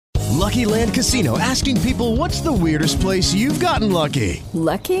Lucky Land Casino, asking people, what's the weirdest place you've gotten lucky?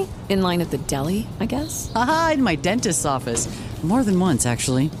 Lucky? In line at the deli, I guess? Aha, in my dentist's office. More than once,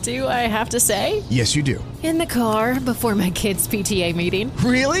 actually. Do I have to say? Yes, you do. In the car before my kids' PTA meeting.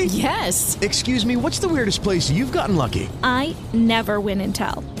 Really? Yes. Excuse me, what's the weirdest place you've gotten lucky? I never win and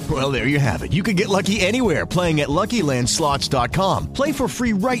tell. Well, there you have it. You can get lucky anywhere, playing at LuckyLandSlots.com. Play for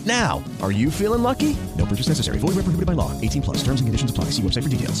free right now. Are you feeling lucky? No purchase necessary. Void where prohibited by law. 18 plus. Terms and conditions apply. See website for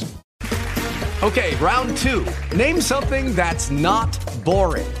details. Okay, round two. Name something that's not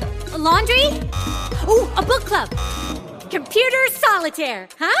boring. A laundry? Ooh, a book club. Computer solitaire,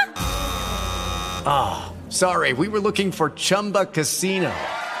 huh? Ah, sorry, we were looking for Chumba Casino.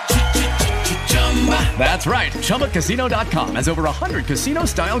 That's right, ChumbaCasino.com has over 100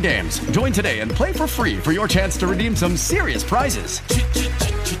 casino-style games. Join today and play for free for your chance to redeem some serious prizes.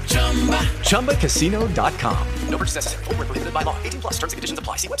 ChumbaCasino.com. No purchase necessary. Void where prohibited by law. 18 plus. Terms and conditions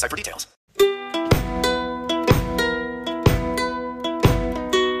apply. See website for details.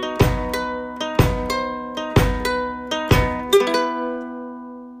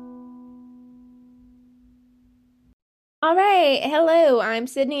 All right. Hello, I'm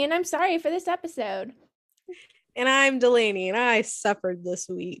Sydney, and I'm sorry for this episode. And I'm Delaney, and I suffered this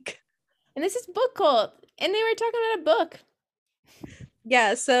week. And this is Book Cult, and they were talking about a book.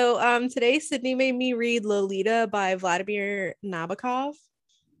 Yeah, so today Sydney made me read Lolita by Vladimir Nabokov.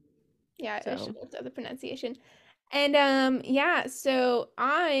 Yeah, I should have done the pronunciation. And yeah, so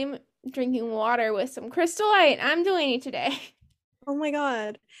I'm drinking water with some Crystal Light. I'm Delaney today. Oh my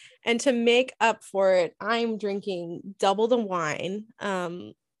god. And to make up for it, I'm drinking double the wine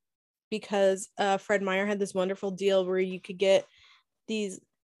because Fred Meyer had this wonderful deal where you could get these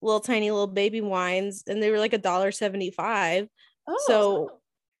little tiny little baby wines, and they were like $1.75. Oh, so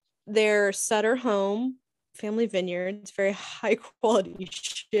they're Sutter Home Family Vineyards, very high quality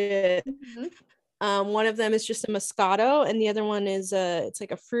shit. Mm-hmm. One of them is just a Moscato, and the other one is it's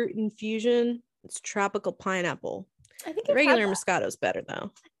like a fruit infusion. It's tropical pineapple. I think The regular Moscato is better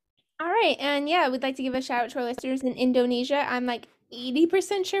though. All right, and yeah, we'd like to give a shout out to our listeners in Indonesia. I'm like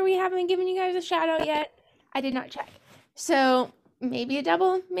 80% sure we haven't given you guys a shout out yet. I did not check. So maybe a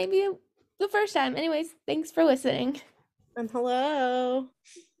double, maybe the first time. Anyways, thanks for listening. And hello.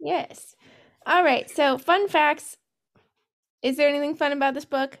 Yes. All right, so fun facts. Is there anything fun about this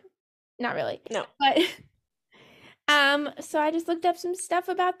book? Not really. No. But so I just looked up some stuff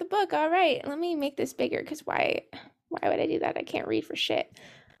about the book. All right, let me make this bigger because why would I do that? I can't read for shit.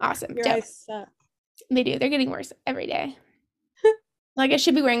 Awesome. Your So, eyes suck. they do. They're getting worse every day. Like I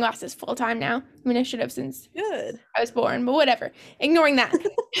should be wearing glasses full time now. I mean, I should have since Good. I was born, but whatever. Ignoring that.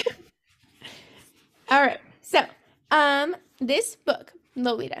 All right. So, this book,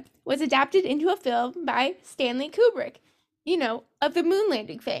 Lolita, was adapted into a film by Stanley Kubrick, you know, of the moon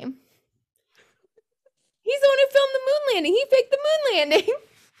landing fame. He's the one who filmed the moon landing. He faked the moon landing.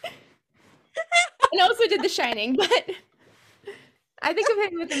 And also did The Shining, but I think of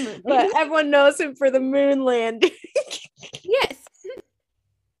him with the moon. But everyone knows him for the moon landing. Yes.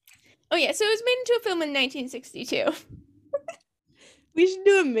 Oh yeah, so it was made into a film in 1962. We should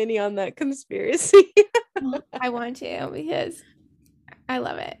do a mini on that conspiracy. I want to because I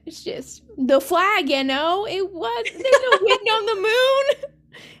love it. It's just the flag, you know. It was there's no wind on the moon.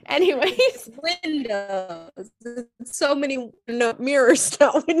 Anyways, Windows. So many mirrors,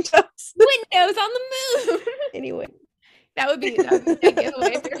 not windows. windows on the moon. Anyway. That would be a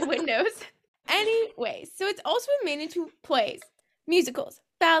giveaway if there are windows. Anyways, so it's also been made into plays, musicals,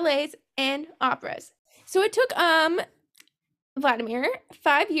 ballets, and operas. So it took Vladimir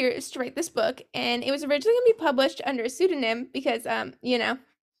 5 years to write this book, and it was originally going to be published under a pseudonym because you know,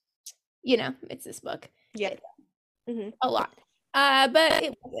 it's this book. Yeah. Mm-hmm. A lot. But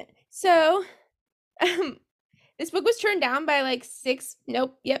it wasn't. So this book was turned down by like six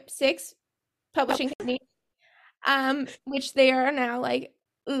publishing companies. Which they are now like,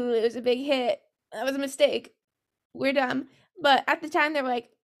 ooh, it was a big hit. That was a mistake. We're dumb. But at the time, they were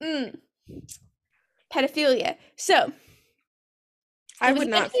like, pedophilia. So. I would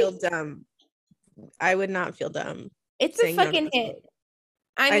not feel dumb. I would not feel dumb. It's a fucking hit.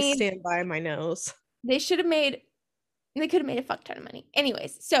 I mean, I stand by my nose. They could have made a fuck ton of money.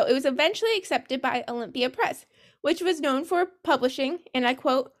 Anyways, so it was eventually accepted by Olympia Press, which was known for publishing, and I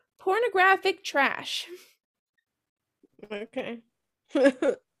quote, pornographic trash. Okay.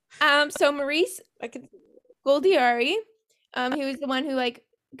 So Maurice Goldiari, he was the one who like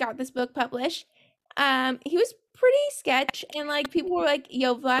got this book published. He was pretty sketch, and like people were like,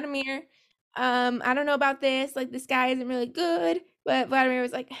 yo, Vladimir, I don't know about this, like this guy isn't really good. But Vladimir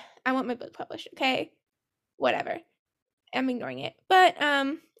was like, I want my book published, okay? Whatever. I'm ignoring it. But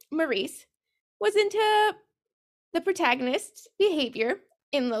Maurice, was into the protagonist's behavior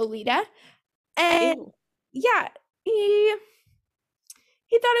in Lolita. And Ew. yeah, he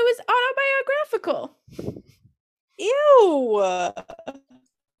thought it was autobiographical. Ew.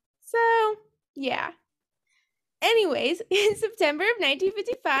 So, yeah. Anyways, in September of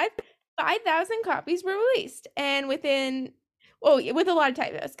 1955, 5,000 copies were released. And with a lot of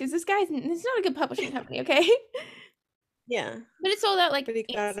typos, because it's not a good publishing company, okay? Yeah. But it sold out like But he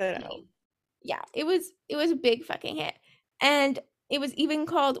got it out. instantly. Yeah, it was a big fucking hit. And it was even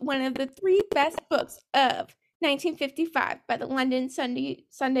called one of the 3 best books of 1955 by the London Sunday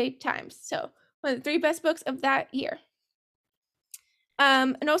Times. So, one of the 3 best books of that year.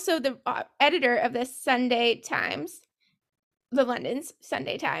 And also the editor of the Sunday Times, the London's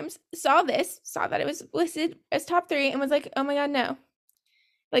Sunday Times, saw that it was listed as top 3 and was like, oh my god, no.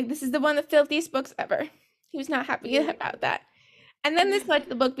 Like, this is the one of the filthiest books ever. He was not happy about that. And then this led to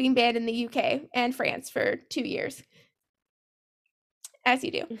the book being banned in the UK and France for 2 years. As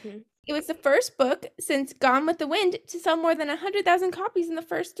you do. Mm-hmm. It was the first book since Gone with the Wind to sell more than 100,000 copies in the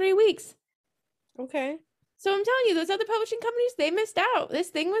first 3 weeks. Okay. So I'm telling you, those other publishing companies, they missed out. This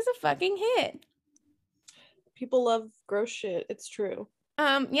thing was a fucking hit. People love gross shit. It's true.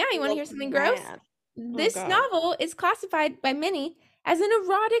 Yeah, you want to hear something gross? This novel is classified by many as an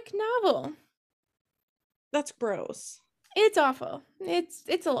erotic novel. That's gross. It's awful.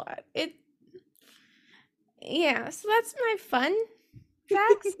 It's a lot. Yeah, so that's my fun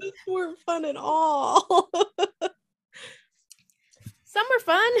facts. These weren't fun at all. Some were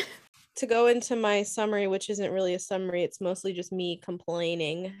fun. To go into my summary, which isn't really a summary, it's mostly just me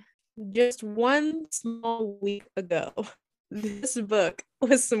complaining. Just one small week ago, this book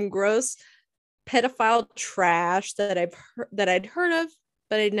was some gross pedophile trash that I'd heard of,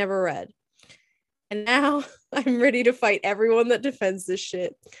 but I'd never read. And now I'm ready to fight everyone that defends this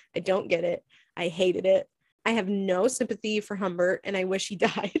shit. I don't get it. I hated it. I have no sympathy for Humbert, and I wish he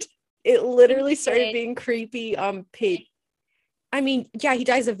died. It literally started being creepy on page. I mean, yeah, he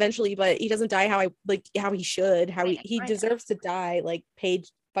dies eventually, but he doesn't die how he should. He deserves to die like page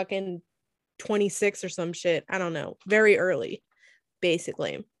fucking 26 or some shit. I don't know. Very early,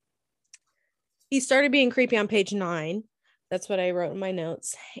 basically. He started being creepy on page 9. That's what I wrote in my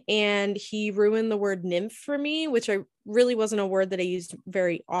notes. And he ruined the word nymph for me, which I really wasn't a word that I used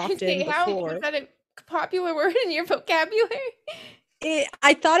very often before. How was that a popular word in your vocabulary?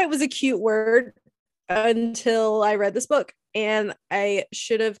 I thought it was a cute word until I read this book. And I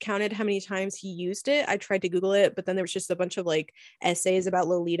should have counted how many times he used it. I tried to Google it, but then there was just a bunch of like essays about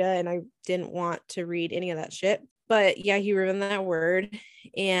Lolita, and I didn't want to read any of that shit. But yeah, he ruined that word.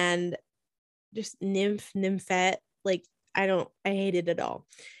 And just nymphette, like I hated it all.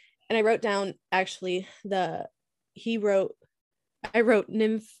 And I wrote down actually I wrote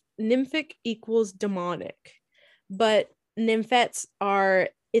nymphic equals demonic, but nymphets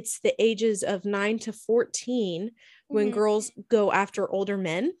it's the ages of 9 to 14 when girls go after older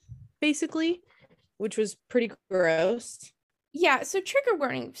men, basically, which was pretty gross. Yeah, so trigger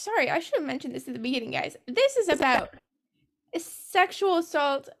warning. Sorry, I should have mentioned this at the beginning, guys. This is about sexual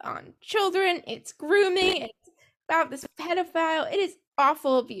assault on children. It's grooming. It's about this pedophile. It is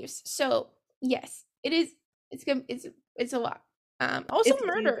awful abuse. So yes, it is. It's a lot. Also it's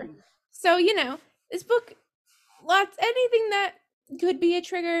murder. Easy. So this book, anything that could be a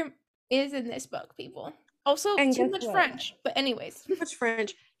trigger is in this book, people. Also, too much French. But anyways. Too much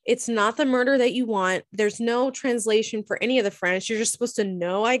French. It's not the murder that you want. There's no translation for any of the French. You're just supposed to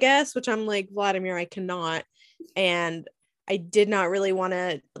know, I guess, which I'm like, Vladimir, I cannot. And I did not really want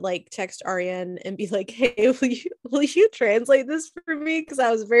to like text Ariane and be like, hey, will you translate this for me? Because I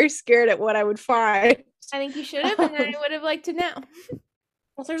was very scared at what I would find. I think you should have, and I would have liked to know.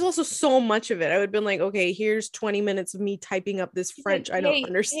 Well, there's also so much of it. I would have been like, okay, here's 20 minutes of me typing up this French. I don't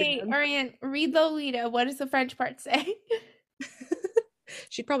understand. Hey, Ariane, read Lolita. What does the French part say?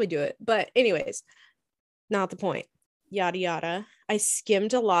 She'd probably do it. But anyways, not the point. Yada, yada. I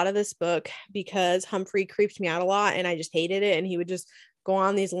skimmed a lot of this book because Humphrey creeped me out a lot and I just hated it. And he would just go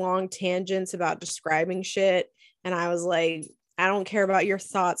on these long tangents about describing shit. And I was like, I don't care about your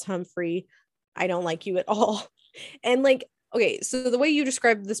thoughts, Humphrey. I don't like you at all. And like, okay, so the way you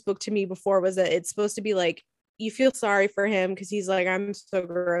described this book to me before was that it's supposed to be like, you feel sorry for him because he's like, I'm so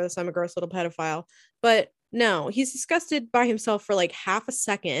gross. I'm a gross little pedophile. But no, he's disgusted by himself for like half a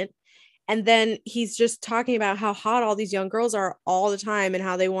second. And then he's just talking about how hot all these young girls are all the time and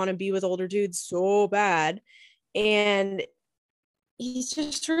how they want to be with older dudes so bad. And he's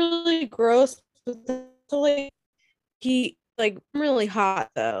just really gross. So like, I'm really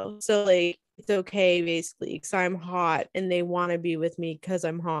hot though. So like, it's okay basically because I'm hot and they want to be with me because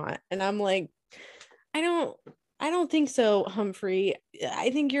I'm hot. And I'm like, I don't think so, Humphrey. I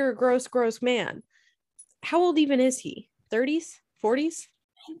think you're a gross man. How old even is he? 30s? 40s?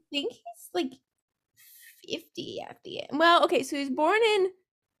 I think he's like 50 at the end. Well, okay, so he was born in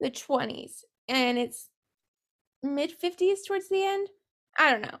the 20s and it's mid 50s towards the end.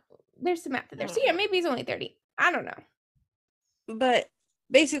 I don't know. There's some math in there. So yeah, maybe he's only 30. I don't know. But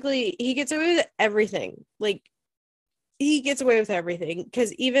basically, he gets away with everything. Like, he gets away with everything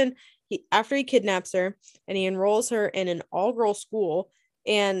because even after he kidnaps her and he enrolls her in an all-girl school,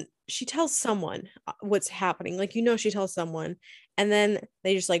 and she tells someone what's happening. Like, she tells someone, and then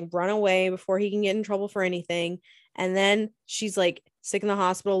they just like run away before he can get in trouble for anything. And then she's like sick in the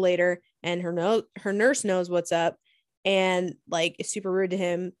hospital later, and her nurse knows what's up, and like is super rude to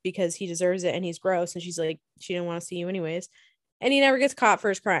him because he deserves it and he's gross. And she's like, she didn't want to see you anyways. And he never gets caught for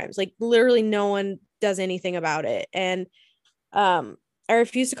his crimes. Like, literally no one does anything about it. And I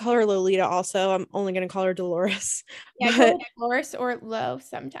refuse to call her Lolita also. I'm only going to call her Dolores. Yeah, I call her Dolores or Lo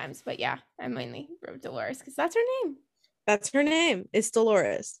sometimes. But yeah, I mainly wrote Dolores because that's her name. That's her name. It's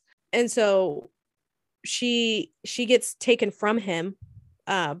Dolores. And so she gets taken from him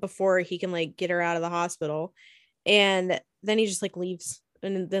before he can like get her out of the hospital. And then he just like leaves.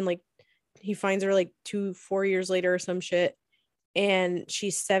 And then like he finds her like 4 years later or some shit. And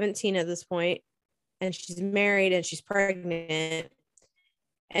she's 17 at this point, and she's married and she's pregnant.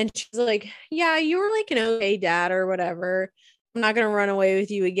 And she's like, yeah, you were like an okay dad or whatever. I'm not going to run away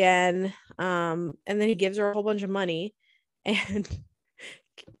with you again. And then he gives her a whole bunch of money. And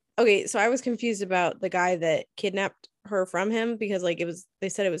okay, so I was confused about the guy that kidnapped her from him because like they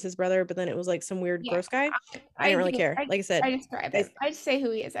said it was his brother, but then it was like some weird gross guy. I didn't really care. Like I said, I described it. I just say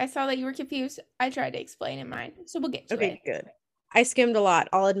who he is. I saw that you were confused. I tried to explain in mine. So we'll get to it. Okay, good. I skimmed a lot.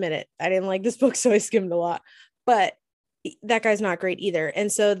 I'll admit it. I didn't like this book, so I skimmed a lot. But that guy's not great either. And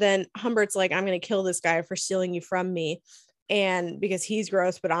so then Humbert's like, I'm going to kill this guy for stealing you from me. And because he's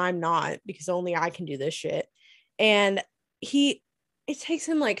gross, but I'm not, because only I can do this shit. And it takes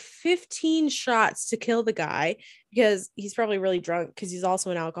him like 15 shots to kill the guy because he's probably really drunk because he's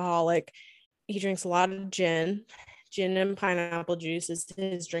also an alcoholic. He drinks a lot of gin and pineapple juice is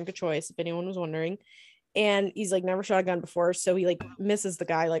his drink of choice, if anyone was wondering. And he's like never shot a gun before, so he like misses the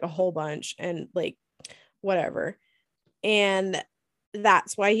guy like a whole bunch and like whatever. And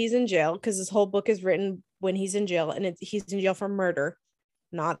that's why he's in jail, because this whole book is written when he's in jail, and he's in jail for murder,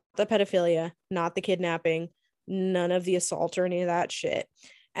 not the pedophilia, not the kidnapping, none of the assault or any of that shit.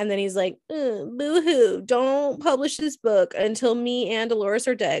 And then he's like, boo-hoo, don't publish this book until me and Dolores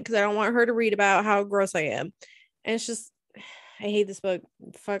are dead, because I don't want her to read about how gross I am. And it's just, I hate this book.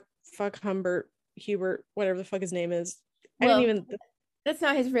 Fuck Hubert, whatever the fuck his name is. Well, I don't even. That's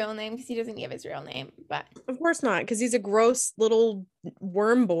not his real name because he doesn't give his real name. But of course not, because he's a gross little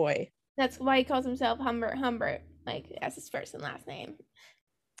worm boy. That's why he calls himself Humbert, like as his first and last name.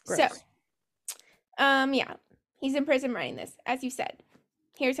 Gross. So, yeah, he's in prison writing this, as you said.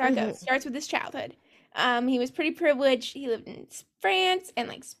 Here's how it goes. Starts with his childhood. He was pretty privileged. He lived in France and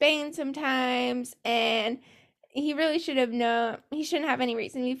like Spain sometimes, and he really should have known. He shouldn't have any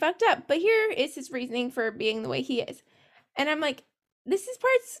reason to be fucked up. But here is his reasoning for being the way he is, and I'm like, this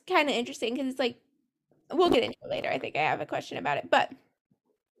part's kind of interesting because it's like, we'll get into it later. I think I have a question about it. But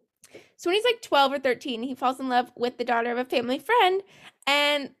so when he's like 12 or 13, he falls in love with the daughter of a family friend,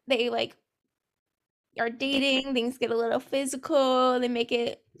 and they like are dating. Things get a little physical. They make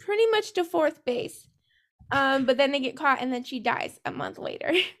it pretty much to fourth base. But then they get caught, and then she dies a month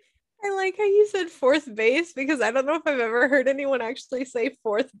later. I like how you said fourth base, because I don't know if I've ever heard anyone actually say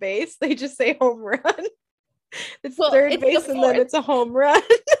fourth base. They just say home run. It's third base and then it's a home run.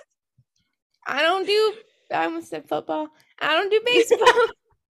 I almost said football. I don't do baseball.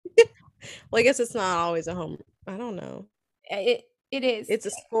 Well, I guess it's not always a home. I don't know. It is. It's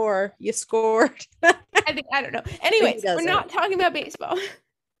a score. You scored. I don't know. Anyways, we're not talking about baseball.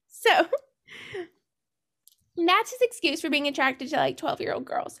 So that's his excuse for being attracted to like 12-year-old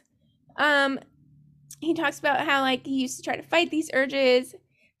girls. He talks about how like he used to try to fight these urges.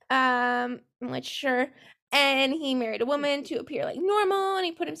 I'm like, sure. And he married a woman to appear like normal, and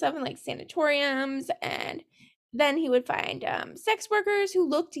he put himself in like sanatoriums, and then he would find sex workers who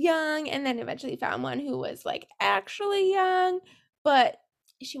looked young, and then eventually found one who was like actually young, but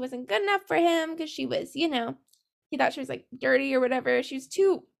she wasn't good enough for him because she was, he thought she was like dirty or whatever. She was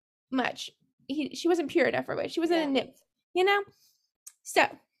too much. She wasn't pure enough for him. She wasn't a nymph, So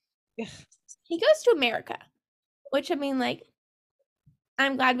he goes to America, which I mean, like,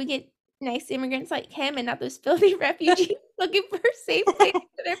 I'm glad we get nice immigrants like him and not those filthy refugees looking for a safe place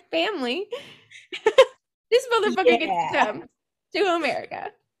for their family. This motherfucker gets to come to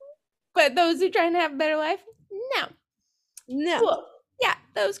America. But those who trying to have a better life, no. Cool. Yeah,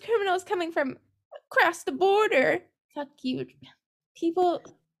 those criminals coming from across the border. Fuck you. People,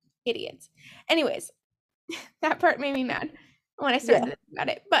 idiots. Anyways, that part made me mad when I started thinking about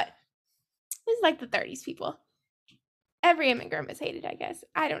it. But this is like the 30s, people. Every immigrant was hated, I guess.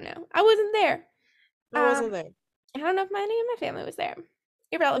 I don't know. I wasn't there. I wasn't there. I don't know if any of my family was there.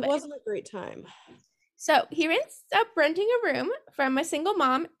 Irrelevant. It wasn't a great time. So he ends up renting a room from a single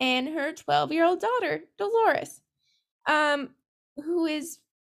mom and her 12-year-old daughter, Dolores, who is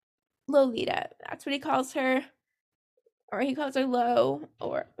Lolita. That's what he calls her. Or he calls her Lo,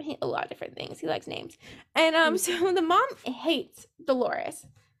 or a lot of different things. He likes names. And so the mom hates Dolores.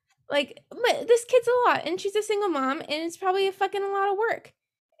 Like, this kid's a lot, and she's a single mom, and it's probably a lot of work.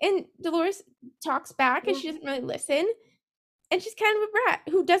 And Dolores talks back, and she doesn't really listen. And she's kind of a brat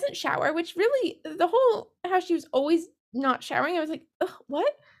who doesn't shower, which really, the whole, how she was always not showering, I was like, ugh,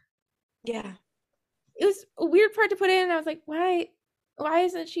 what? Yeah. It was a weird part to put in, and I was like, why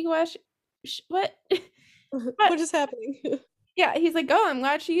isn't she what? What is happening? Yeah, he's like, oh, I'm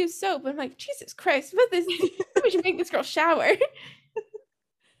glad she used soap. I'm like, Jesus Christ, we should make this girl shower.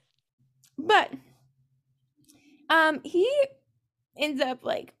 But he ends up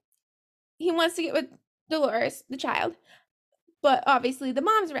he wants to get with Dolores, the child, but obviously the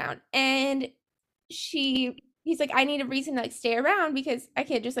mom's around, and he's like, I need a reason to stay around because I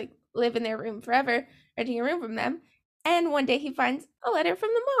can't just live in their room forever, renting a room from them. And one day he finds a letter from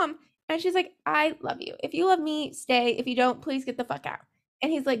the mom, and she's like, I love you. If you love me, stay. If you don't, please get the fuck out.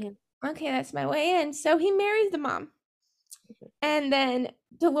 And he's like, okay, that's my way in. So he marries the mom. And then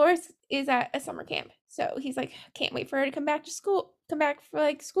Dolores is at a summer camp. So he's like, can't wait for her to come back for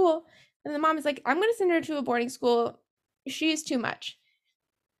school. And the mom is like, I'm going to send her to a boarding school. She is too much.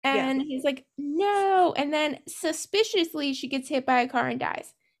 And he's like, no. And then suspiciously, she gets hit by a car and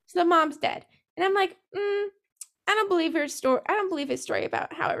dies. So the mom's dead. And I'm like, I don't believe her story. I don't believe his story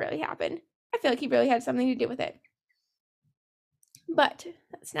about how it really happened. I feel like he really had something to do with it. But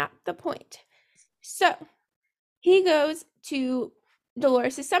that's not the point. So he goes to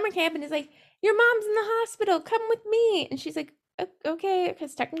Dolores' summer camp and is like, your mom's in the hospital. Come with me. And she's like, okay,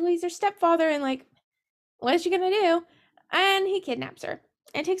 because technically he's her stepfather. And what is she going to do? And he kidnaps her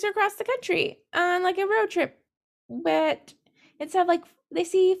and takes her across the country on a road trip. But instead of they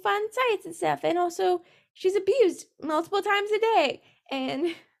see fun sights and stuff. And also she's abused multiple times a day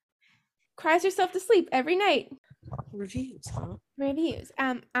and cries herself to sleep every night. Reviews, huh? Reviews.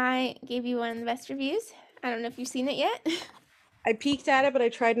 I gave you one of the best reviews. I don't know if you've seen it yet. I peeked at it, but I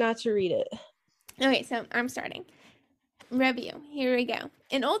tried not to read it. Okay, so I'm starting. Review. Here we go.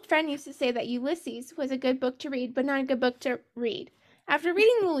 An old friend used to say that Ulysses was a good book to read, but not a good book to read. After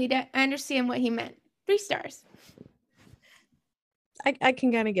reading Lolita, I understand what he meant. 3 stars. I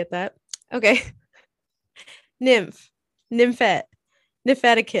can kind of get that. Okay. Nymph. Nymphette.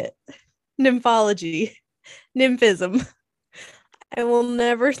 Nymphetiquette. Nymphology. Nymphism. I will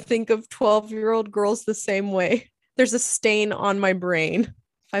never think of 12-year-old girls the same way. There's a stain on my brain.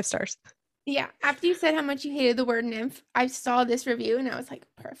 5 stars. Yeah, after you said how much you hated the word nymph, I saw this review and I was like,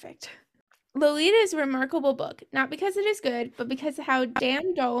 perfect. Lolita is a remarkable book, not because it is good, but because of how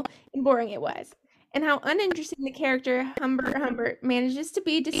damn dull and boring it was, and how uninteresting the character Humbert manages to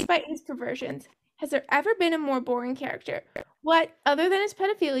be despite his perversions. Has there ever been a more boring character? What, other than his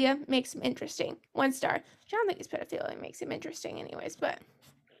pedophilia, makes him interesting? 1 star. I don't think his pedophilia makes him interesting anyways, but...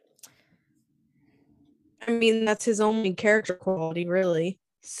 I mean, that's his only character quality, really.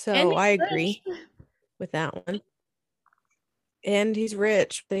 So I agree with that one. And he's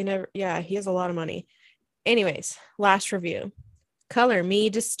rich. He has a lot of money. Anyways, last review. Color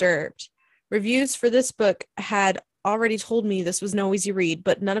me disturbed. Reviews for this book had already told me this was no easy read,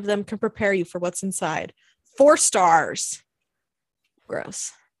 but none of them can prepare you for what's inside. 4 stars.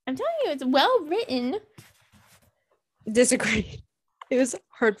 Gross. I'm telling you, it's well written. Disagree. It was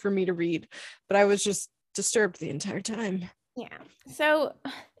hard for me to read, but I was just disturbed the entire time. Yeah. So,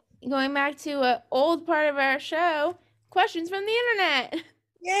 going back to an old part of our show, questions from the internet.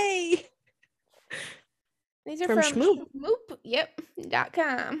 Yay! These are from Shmoop.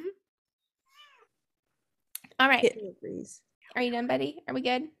 .com. All right. Hit me, please. Are you done, Betty? Are we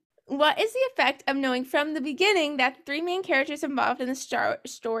good? What is the effect of knowing from the beginning that the 3 main characters involved in the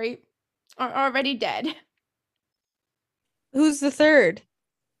story are already dead? Who's the third?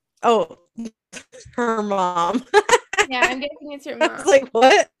 Oh, her mom. Yeah, I'm guessing it's her mom. I was like,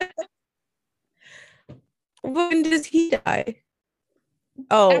 what? When does he die?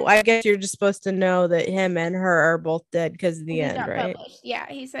 Oh, I guess you're just supposed to know that him and her are both dead because of the These end, got right? published. Yeah,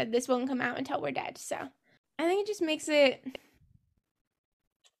 he said this won't come out until we're dead. So I think it just makes it.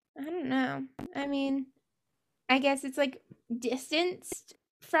 I don't know. I mean, I guess it's like distanced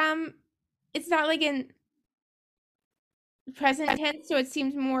from. It's not like in present tense, so it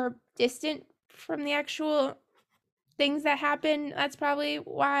seems more distant from the actual things that happen. That's probably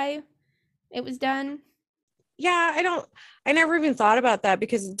why it was done. Yeah, I never even thought about that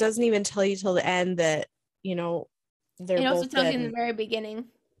because it doesn't even tell you till the end that, they're It also both tells dead. you in the very beginning.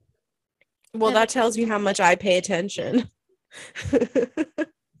 Well, that tells you how much I pay attention.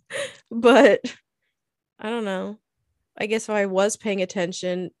 But I don't know. I guess if I was paying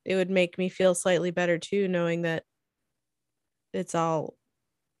attention, it would make me feel slightly better too, knowing that it's all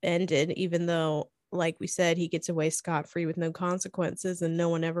ended, even though, like we said, he gets away scot-free with no consequences and no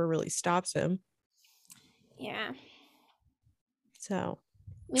one ever really stops him. Yeah. So,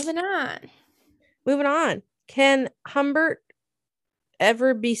 moving on. Can Humbert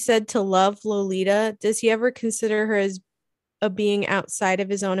ever be said to love Lolita? Does he ever consider her as a being outside of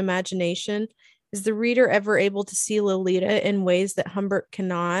his own imagination? Is the reader ever able to see Lolita in ways that Humbert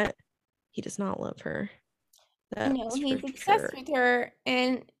cannot? He does not love her. No, he's obsessed with her,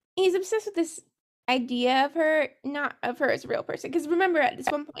 and he's obsessed with this idea of her, not of her as a real person. Because remember, at this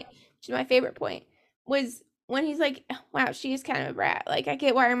one point, which is my favorite point, was when he's like, wow, she is kind of a brat. Like, I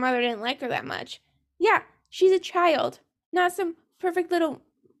get why her mother didn't like her that much. Yeah, she's a child, not some perfect little.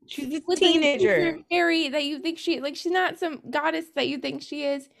 She's a teenager. Fairy that you think she's not some goddess that you think she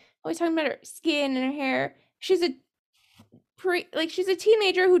is. Always talking about her skin and her hair. She's a she's a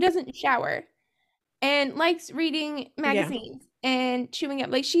teenager who doesn't shower and likes reading magazines and chewing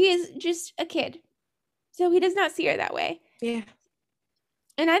up. Like, she is just a kid. So he does not see her that way. Yeah.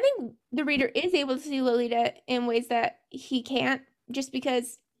 And I think the reader is able to see Lolita in ways that he can't, just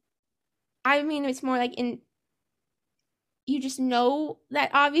because, I mean, it's more like you just know that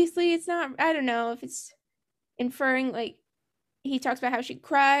obviously it's not, I don't know if it's inferring, like, he talks about how she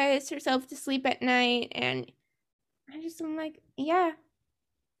cries herself to sleep at night, and I'm like, yeah,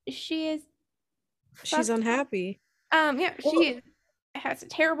 she is. She's unhappy. Yeah, she has a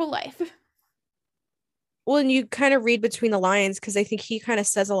terrible life. Well, and you kind of read between the lines because I think he kind of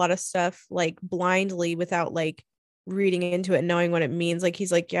says a lot of stuff like blindly without like reading into it and knowing what it means. Like,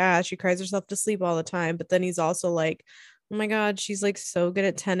 he's like, yeah, she cries herself to sleep all the time. But then he's also like, oh my God, she's like so good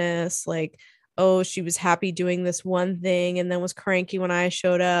at tennis. Like, oh, she was happy doing this one thing and then was cranky when I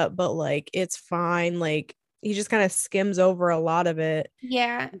showed up, but like, it's fine. Like, he just kind of skims over a lot of it.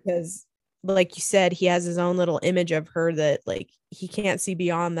 Yeah. Because, like you said, he has his own little image of her that like he can't see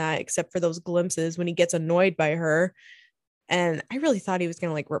beyond that except for those glimpses when he gets annoyed by her. And I really thought he was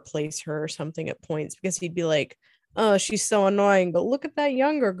gonna like replace her or something at points, because he'd be like, oh, she's so annoying, but look at that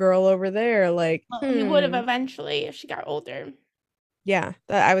younger girl over there. Like, he would have eventually if she got older. Yeah,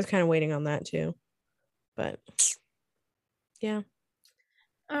 I was kind of waiting on that too. But yeah.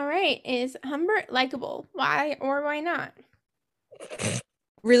 All right. Is Humbert likable? Why or why not?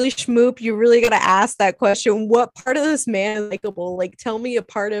 Really, Schmoop, you really gotta ask that question. What part of this man is likable? Like, tell me a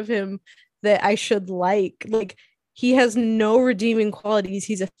part of him that I should like. Like, he has no redeeming qualities.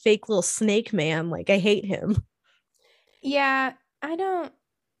 He's a fake little snake man. Like, I hate him. Yeah, I mean,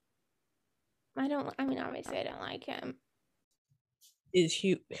 obviously I don't like him. Is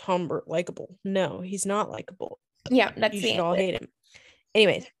Humbert likable? No, he's not likable. Yeah, that's you the should answer. all hate him.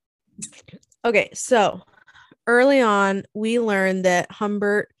 Anyways, okay, so early on, we learned that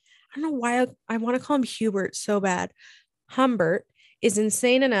Humbert, I don't know why I want to call him Hubert so bad. Humbert is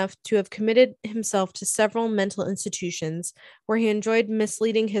insane enough to have committed himself to several mental institutions where he enjoyed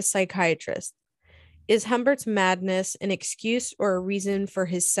misleading his psychiatrist. Is Humbert's madness an excuse or a reason for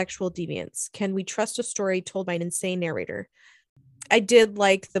his sexual deviance? Can we trust a story told by an insane narrator? I did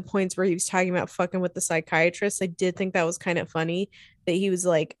like the points where he was talking about fucking with the psychiatrist. I did think that was kind of funny that he was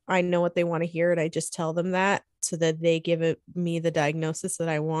like, I know what they want to hear, and I just tell them that so that they give me the diagnosis that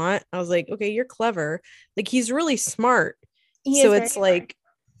I want. I was like, okay, you're clever. Like, he's really smart. So it's like,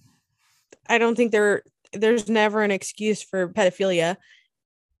 I don't think there's never an excuse for pedophilia.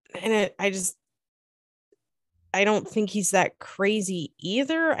 And I don't think he's that crazy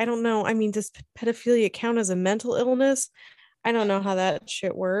either. I don't know. I mean, does pedophilia count as a mental illness? I don't know how that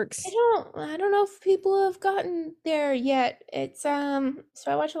shit works. I don't know if people have gotten there yet. It's so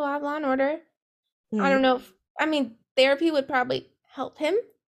I watch a lot of Law and Order. I don't know if, I mean, therapy would probably help him,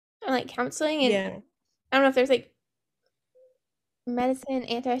 or like counseling, and I don't know if there's like medicine,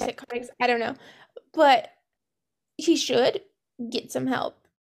 antipsychotics, I don't know, but he should get some help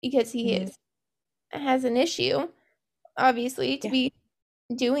because he has an issue, obviously, to be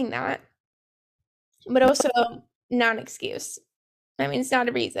doing that, but also not an excuse. I mean, it's not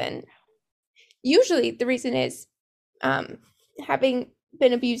a reason. Usually the reason is having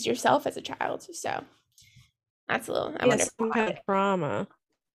been abused yourself as a child. So that's a little, I wonder. Yes, some kind of trauma.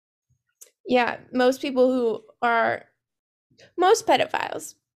 Yeah, most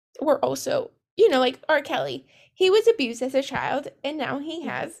pedophiles were also, like R. Kelly. He was abused as a child and now he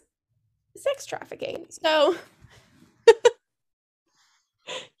has sex trafficking. So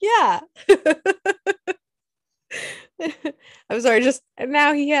yeah. I'm sorry, just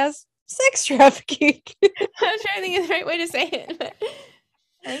now he has sex trafficking. I'm trying to think of the right way to say it, but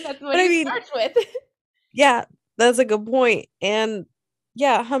I think that's what he starts with. Yeah, that's a good point. And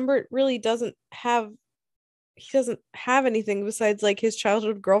yeah, Humbert really doesn't have anything besides like his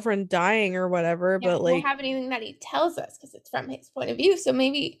childhood girlfriend dying or whatever. Yeah, but like, don't have anything that he tells us because it's from his point of view. So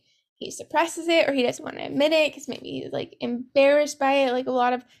maybe he suppresses it or he doesn't want to admit it because maybe he's like embarrassed by it. Like a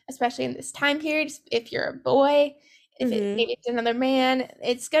lot of, especially in this time period, if you're a boy, maybe it's another man,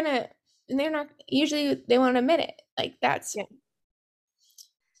 they're not usually, they won't admit it. Like that's,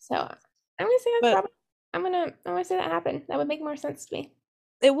 so I'm gonna say that's probably, I'm gonna say that happened. That would make more sense to me.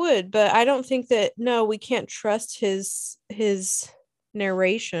 It would, but I don't think that, no, we can't trust his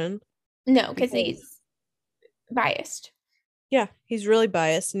narration. No, because he's biased. Yeah, he's really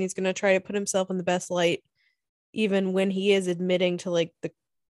biased and he's going to try to put himself in the best light even when he is admitting to like the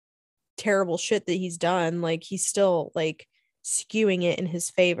terrible shit that he's done. Like he's still like skewing it in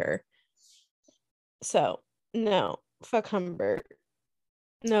his favor. So, no, fuck Humbert.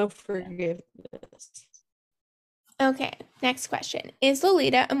 No forgiveness. Okay, next question. Is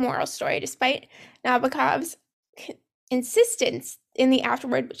Lolita a moral story despite Nabokov's insistence in the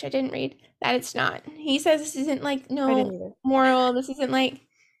afterword, which I didn't read, that it's not? He says this isn't like no moral, this isn't like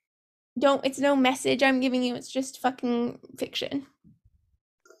it's no message I'm giving you, it's just fucking fiction.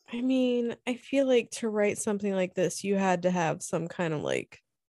 I mean, I feel like to write something like this, you had to have some kind of like,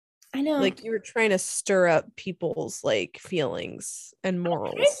 I know, like you were trying to stir up people's like feelings and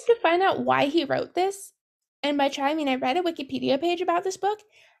morals. I tried to find out why he wrote this. And by try, I mean I read a Wikipedia page about this book,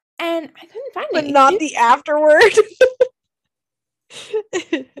 and I couldn't find it. But not the afterword. I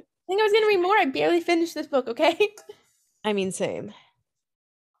think I was gonna read more. I barely finished this book. Okay. I mean, same.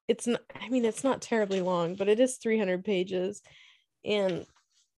 It's not. I mean, it's not terribly long, but it is 300 pages, and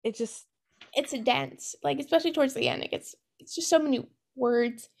it's dense. Like especially towards the end, it's just so many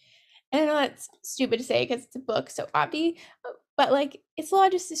words. And I know that's stupid to say because it's a book, so obvi, but like it's a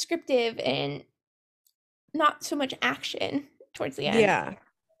lot just descriptive and not so much action towards the end. Yeah.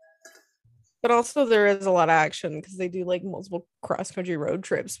 But also there is a lot of action because they do like multiple cross-country road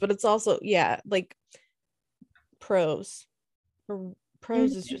trips. But it's also, like prose.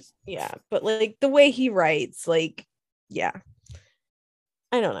 Prose is just, But like the way he writes, like, I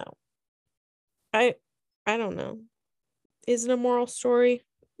don't know. I don't know. Is it a moral story?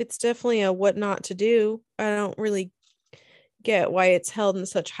 It's definitely a what not to do. I don't really get why it's held in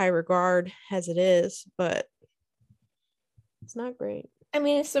such high regard as it is, but it's not great. I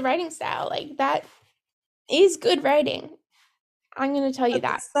mean, it's the writing style. Like that is good writing. I'm going to tell you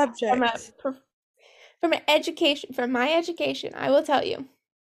that. Subject. From my education, I will tell you.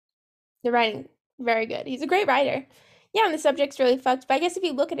 The writing, very good. He's a great writer. Yeah, and the subject's really fucked. But I guess if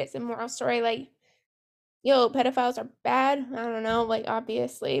you look at it, it's a moral story. Like, pedophiles are bad. I don't know, like,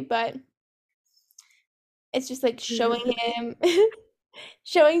 obviously. But it's just, like, showing him,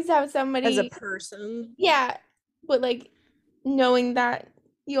 showing how somebody. As a person. Yeah. But, like, knowing that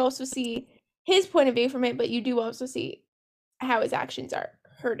you also see his point of view from it, but you do also see how his actions are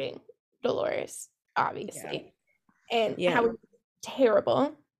hurting Dolores, obviously. And how it's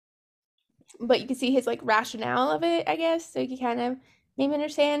terrible. But you can see his like rationale of it, I guess. So you can kind of maybe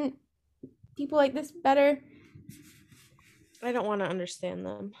understand people like this better. I don't want to understand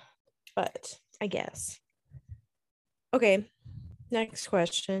them, but I guess. Okay, next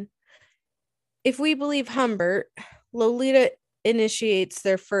question. If we believe Humbert, Lolita initiates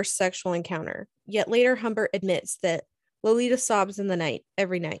their first sexual encounter, yet later Humbert admits that Lolita sobs in the night,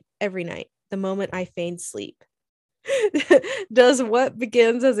 every night, the moment I feign sleep. Does what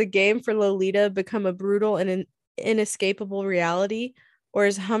begins as a game for Lolita become a brutal and an inescapable reality, or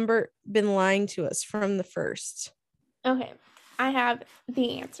has Humbert been lying to us from the first? Okay, I have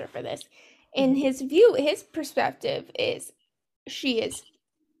the answer for this. In his view, his perspective is she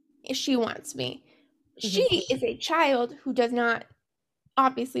wants me. She is a child who does not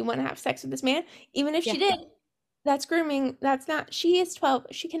obviously want to have sex with this man. Even if she did, that's grooming. That's not, she is 12.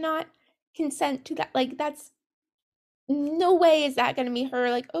 She cannot consent to that. Like, that's no way is that going to be her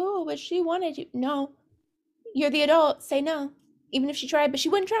like, oh, but she wanted you. No, you're the adult. Say no. even if she tried, but she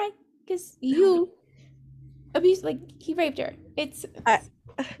wouldn't try because you abused, like he raped her. It's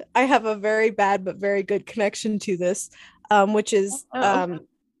I have a very bad but very good connection to this, which is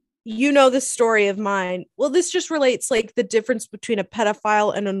this story of mine. Well, this just relates like the difference between a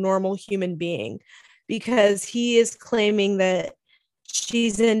pedophile and a normal human being, because he is claiming that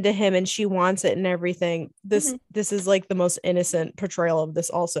she's into him and she wants it and everything. This is like the most innocent portrayal of this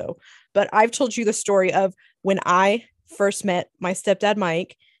also. But I've told you the story of when I first met my stepdad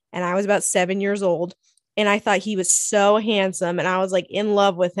Mike, and I was about 7 years old, and I thought he was so handsome and I was like in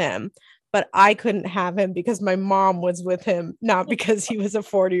love with him, but I couldn't have him because my mom was with him, not because he was a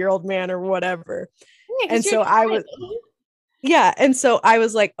 40-year-old man or whatever. And so I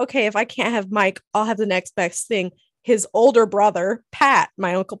was like, okay, if I can't have Mike, I'll have the next best thing. His older brother, Pat,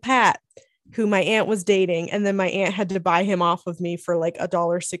 my uncle Pat, who my aunt was dating. And then my aunt had to buy him off of me for like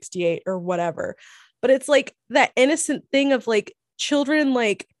 $1.68 or whatever. But it's like that innocent thing of like children,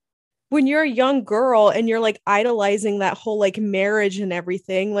 like when you're a young girl and you're like idolizing that whole like marriage and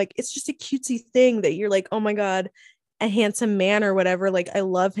everything, like it's just a cutesy thing that you're like, oh my God, a handsome man or whatever. Like, I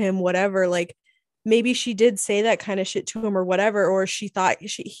love him, whatever. Like, maybe she did say that kind of shit to him or whatever, or she thought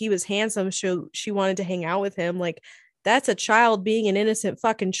he was handsome, so she wanted to hang out with him. Like, that's a child being an innocent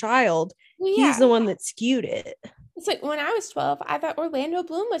fucking child. Well, yeah. He's the one that skewed it. It's like when I was 12, I thought Orlando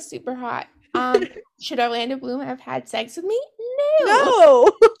Bloom was super hot. Should Orlando Bloom have had sex with me?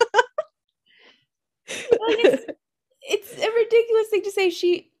 No. Like, it's a ridiculous thing to say.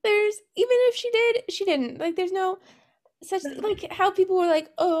 Even if she did, she didn't. Like, there's no such, like, how people were like,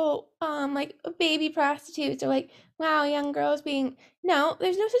 like baby prostitutes, or like, wow, young girls being. No,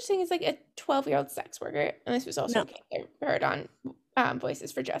 there's no such thing as like a 12-year-old sex worker. And this was also heard on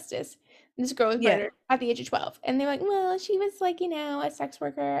Voices for Justice. And this girl was murdered at the age of 12, and they're like, well, she was like, a sex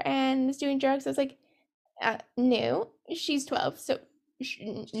worker and was doing drugs. I was like, no, she's 12, so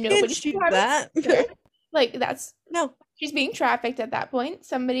nobody should do that. Like, that's she's being trafficked at that point.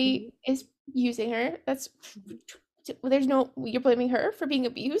 Somebody is using her. You're blaming her for being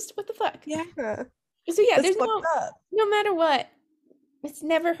abused. What the fuck? Yeah. So yeah, there's no matter what, it's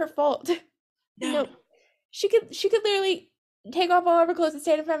never her fault. No, she could literally take off all of her clothes and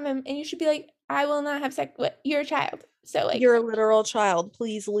stand in front of him, and you should be like, I will not have sex with. You're a child, so like, you're a literal child.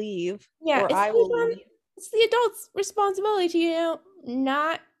 Please leave. Yeah, or I will leave. It's the adult's responsibility to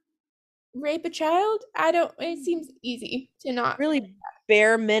not rape a child. It seems easy to not really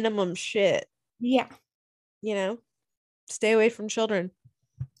bare minimum shit. Yeah, stay away from children.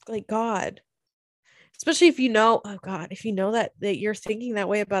 Like, God, especially if you know that you're thinking that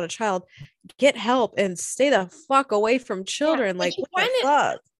way about a child, get help and stay the fuck away from children. Like, what the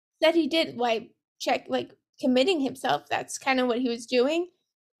fuck? That he did committing himself. That's kind of what he was doing,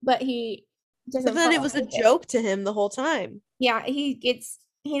 but he doesn't. But then it was a joke to him the whole time. Yeah, he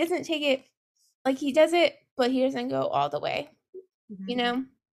doesn't take it, like, he does it, but he doesn't go all the way.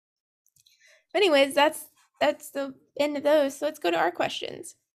 Anyways, that's the end of those. So let's go to our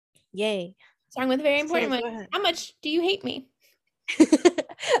questions. Yay. Starting with a very important one. How much do you hate me?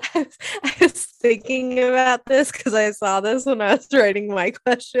 I was thinking about this because I saw this when I was writing my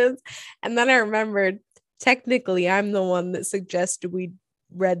questions, and then I remembered technically I'm the one that suggested we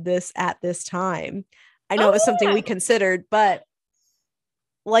read this at this time. I know it was something we considered, but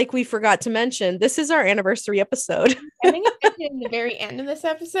like we forgot to mention, this is our anniversary episode. I think it's in the very end of this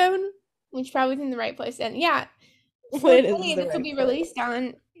episode, which probably is in the right place. And yeah, this will be released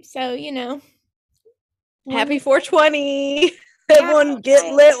on, so happy 420. Everyone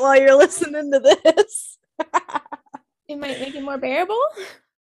get lit while you're listening to this. It might make it more bearable.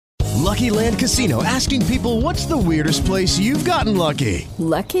 Lucky Land Casino, asking people, what's the weirdest place you've gotten lucky?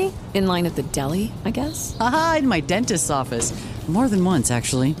 Lucky? In line at the deli, I guess? Aha, in my dentist's office. More than once,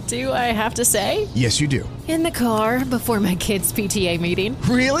 actually. Do I have to say? Yes, you do. In the car before my kids' PTA meeting.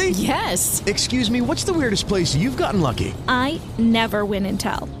 Really? Yes. Excuse me, what's the weirdest place you've gotten lucky? I never win and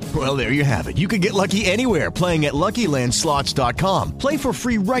tell. Well, there you have it. You can get lucky anywhere, playing at LuckyLandSlots.com. Play for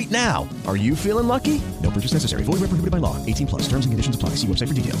free right now. Are you feeling lucky? No purchase necessary. Void where prohibited by law. 18+. Terms and conditions apply. See website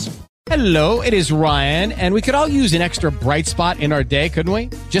for details. Hello, it is Ryan, and we could all use an extra bright spot in our day, couldn't we?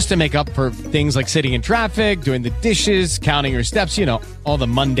 Just to make up for things like sitting in traffic, doing the dishes, counting your steps, all the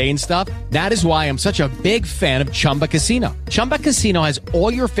mundane stuff. That is why I'm such a big fan of Chumba Casino. Chumba Casino has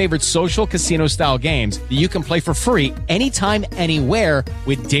all your favorite social casino-style games that you can play for free anytime, anywhere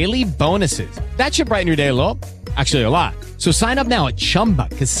with daily bonuses. That should brighten your day a little. Actually, a lot. So sign up now at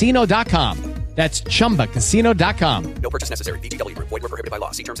ChumbaCasino.com. That's ChumbaCasino.com. No purchase necessary. VGW Group. Void where prohibited by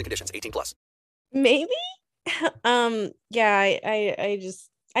law. See terms and conditions. 18+. Maybe. Yeah, I just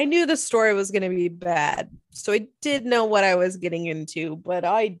I knew the story was going to be bad, so I did know what I was getting into, but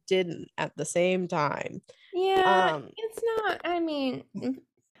I didn't at the same time. Yeah, it's not. I mean,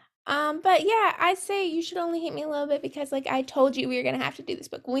 but yeah, I say you should only hate me a little bit because, like, I told you we were gonna have to do this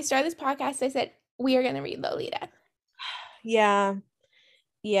book when we started this podcast. I said we are gonna read Lolita. Yeah,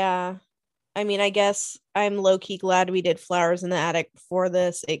 yeah. I mean, I guess I'm low-key glad we did Flowers in the Attic before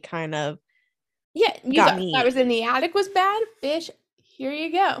this. It kind of Yeah, you got thought me. Flowers in the Attic was bad, bitch. Here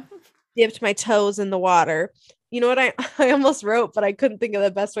you go. Dipped my toes in the water. You know what I almost wrote, but I couldn't think of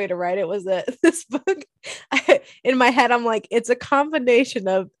the best way to write it was that this book, in my head, I'm like, it's a combination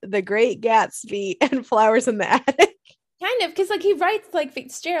of The Great Gatsby and Flowers in the Attic. Kind of, because like he writes like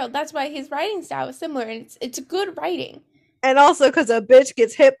Fitzgerald. That's why his writing style is similar, and it's good writing. And also because a bitch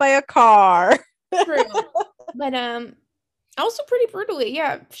gets hit by a car. True. But also pretty brutally.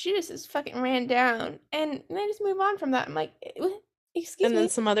 Yeah, she just fucking ran down, and they just move on from that. I'm like, excuse And me. then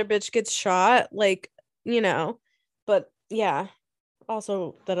some other bitch gets shot, like, you know. But yeah,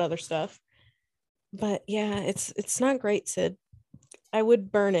 also that other stuff. But yeah, it's not great, Sid. I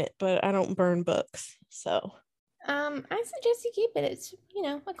would burn it, but I don't burn books. So I suggest you keep it. It's, you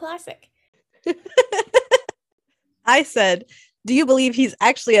know, a classic. I said, do you believe he's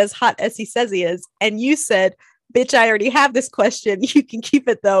actually as hot as he says he is? And you said, bitch, I already have this question. You can keep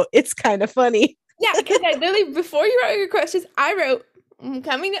it though. It's kind of funny. Yeah, because I literally, before you wrote your questions, I wrote,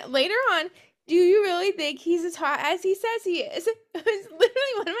 coming later on, do you really think he's as hot as he says he is? It was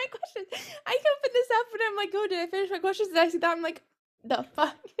literally one of my questions. I opened this up and I'm like, oh, did I finish my questions? Did I see that? I'm like, the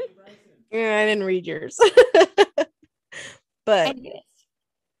fuck? Yeah, I didn't read yours. But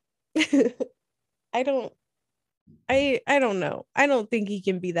I don't know. I don't think he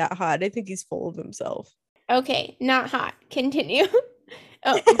can be that hot. I think he's full of himself. Okay, not hot. Continue.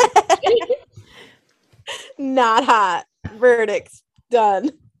 Oh. Not hot. Verdicts.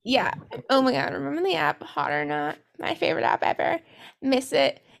 Done. Yeah. Oh my god. Remember the app Hot or Not? My favorite app ever. Miss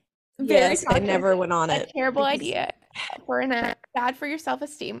it. Very Yes, I never went on it. Terrible idea for an app. Bad for your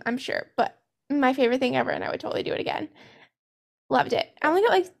self-esteem, I'm sure. But my favorite thing ever, and I would totally do it again. Loved it. I only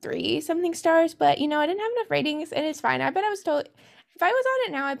got like 3-something stars, but you know, I didn't have enough ratings, and it's fine. I bet I was totally. If I was on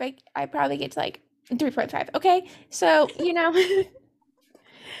it now, I bet I'd probably get to like 3.5. Okay, so you know,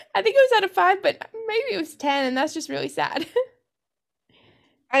 I think it was out of 5, but maybe it was 10, and that's just really sad.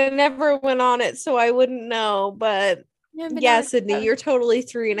 I never went on it, so I wouldn't know. But yeah, Sydney, you're totally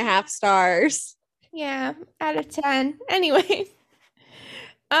 3.5 stars. Yeah, out of 10. Anyway,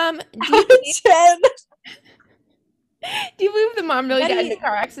 out of 10. Do you believe the mom really died in a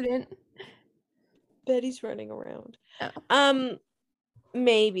car accident? Betty's running around. Oh.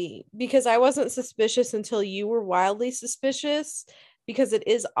 Maybe because I wasn't suspicious until you were wildly suspicious. Because it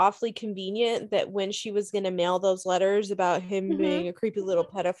is awfully convenient that when she was going to mail those letters about him being a creepy little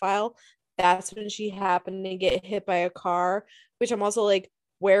pedophile, that's when she happened to get hit by a car, which I'm also like,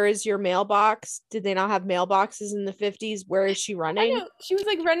 where is your mailbox? Did they not have mailboxes in the 50s? Where is she running? I know. She was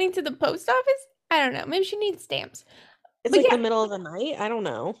like running to the post office. I don't know. Maybe she needs stamps. It's like the middle of the night. I don't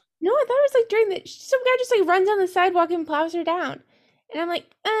know. No, I thought it was like during some guy just like runs on the sidewalk and plows her down. And I'm like,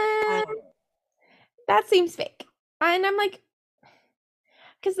 that seems fake. And I'm like,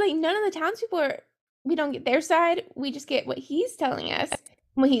 because like none of the townspeople we don't get their side. We just get what he's telling us.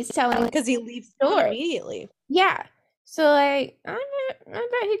 What he's telling because he leaves the door immediately. Yeah. So like, I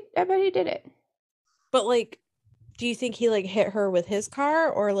bet he did it. But like, do you think he like hit her with his car,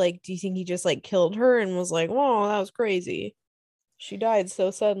 or like, do you think he just like killed her and was like, "Whoa, that was crazy. She died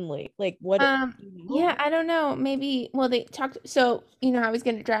so suddenly." Like, what? Yeah, I don't know. Maybe. Well, they talked. So you know, I was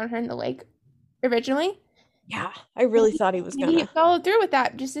going to drown her in the lake originally. Yeah, I really thought he was gonna. He followed through with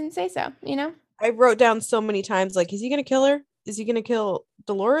that, just didn't say so, you know? I wrote down so many times, like, is he gonna kill her? Is he gonna kill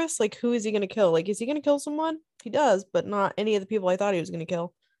Dolores? Like, who is he gonna kill? Like, is he gonna kill someone? He does, but not any of the people I thought he was gonna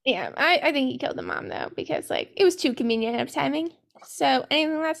kill. Yeah, I think he killed the mom, though, because, like, it was too convenient of timing. So,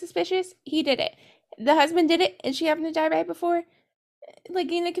 anything that's suspicious, he did it. The husband did it, and she happened to die right before,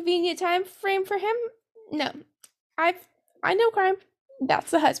 like, in a convenient time frame for him? No. I know crime.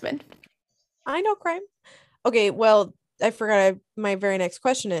 That's the husband. I know crime. Okay, well, I forgot my very next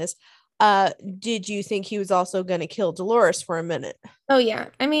question is, did you think he was also going to kill Dolores for a minute? Oh, yeah.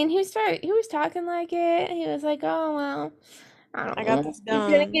 I mean, he was talking like it. He was like, oh, well, I got this gun.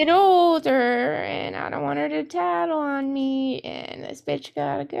 He's going to get older, and I don't want her to tattle on me, and this bitch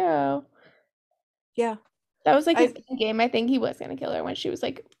gotta go. Yeah. That was like his game. I think he was going to kill her when she was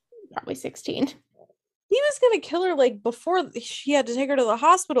like probably 16. He was going to kill her like before she had to take her to the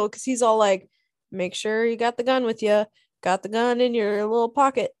hospital, because he's all like, make sure you got the gun with you. Got the gun in your little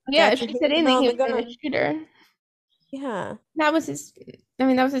pocket. Yeah, if she said anything, he was going to shoot her. Yeah. That was his. I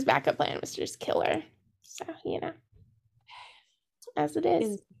mean, that was his backup plan, was to just kill her. So as it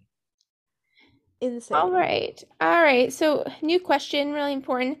is. Insane. All right. So, new question, really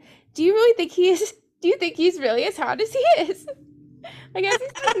important. Do you really think he is? Do you think he's really as hot as he is? I guess he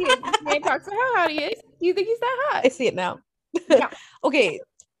says he is. This man talks about how hot he is. Do you think he's that hot? I see it now. Yeah. Okay,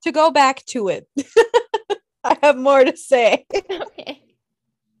 to go back to it, I have more to say. Okay.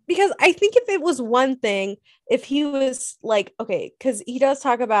 Because I think if it was one thing, if he was like, okay, because he does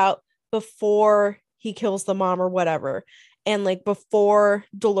talk about before he kills the mom or whatever, and like before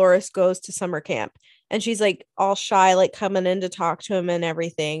Dolores goes to summer camp, and she's like all shy, like coming in to talk to him and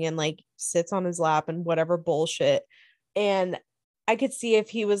everything, and like sits on his lap and whatever bullshit. And I could see if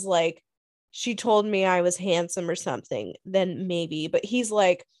he was like, she told me I was handsome or something, then maybe. But he's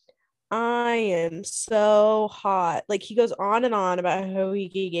like, I am so hot. Like he goes on and on about how he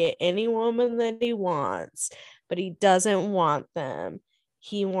can get any woman that he wants, but he doesn't want them.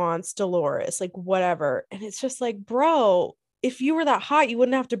 He wants Dolores, like whatever. And it's just like, bro, if you were that hot, you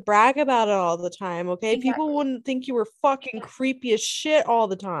wouldn't have to brag about it all the time, okay? Exactly. People wouldn't think you were fucking creepy as shit all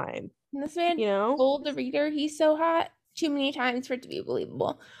the time. And this man You know? told the reader he's so hot too many times for it to be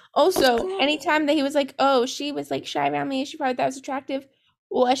believable. Also, anytime that he was like, oh, she was like shy around me, she probably thought I was attractive.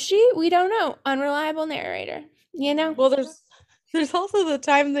 Was she? We don't know. Unreliable narrator. Well, there's also the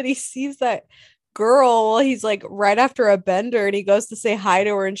time that he sees that girl. He's like right after a bender, and he goes to say hi to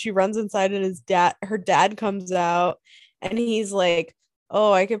her, and she runs inside, and her dad comes out, and he's like,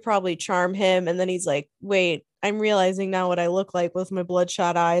 "Oh, I could probably charm him." And then he's like, "Wait, I'm realizing now what I look like with my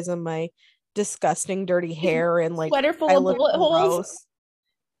bloodshot eyes and my disgusting dirty hair, and like Sweater full I of look bullet holes." gross."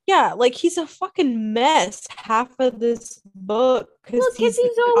 Yeah, like he's a fucking mess half of this book because he's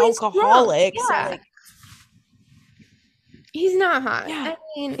always alcoholic. drunk. So, Yeah. like, He's not hot. yeah.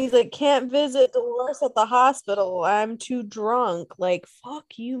 I mean, He's like, can't visit Dolores at the hospital. I'm too drunk. Like, fuck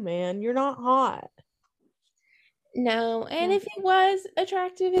you, man. You're not hot. no. And if he was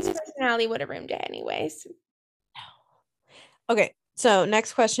attractive, his personality would have ruined it anyways. Okay, so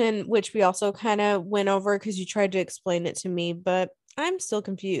next question, which we also kind of went over because you tried to explain it to me, but I'm still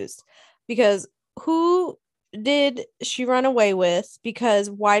confused because who did she run away with? Because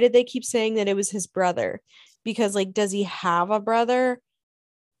why did they keep saying that it was his brother? Because like, does he have a brother?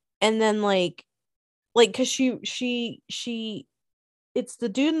 And then like because she it's the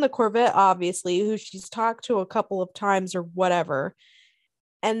dude in the Corvette, obviously, who she's talked to a couple of times or whatever,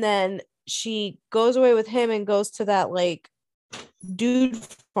 and then she goes away with him and goes to that like dude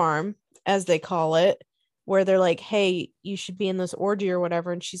farm, as they call it, where they're like, hey, you should be in this orgy or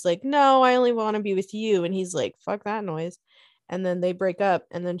whatever, and she's like, no, I only want to be with you, and he's like, fuck that noise. And then they break up,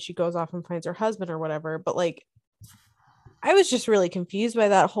 and then she goes off and finds her husband or whatever. But like, I was just really confused by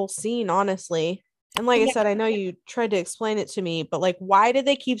that whole scene, honestly. And like I said, I know you tried to explain it to me, but like, why did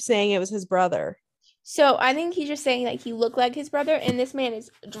they keep saying it was his brother? So I think he's just saying like he looked like his brother, and this man is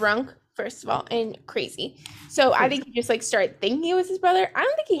drunk, first of all, and crazy. So I think he just like started thinking it was his brother. I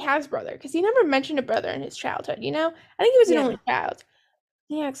don't think he has brother because he never mentioned a brother in his childhood. I think he was an only child.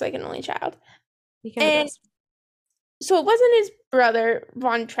 He acts like an only child. And so it wasn't his brother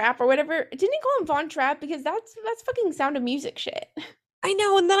Von Trapp or whatever. Didn't he call him Von Trapp? Because that's fucking Sound of Music shit. I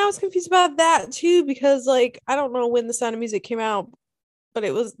know, and then I was confused about that too, because like I don't know when The Sound of Music came out, but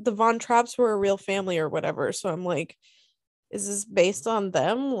it was the Von Trapps were a real family or whatever. So I'm like, is this based on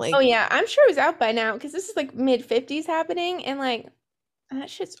them? Like, Oh yeah, I'm sure it was out by now because this is like mid-50s happening, and like that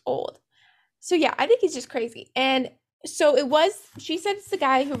shit's old. So yeah, I think he's just crazy. And so she said it's the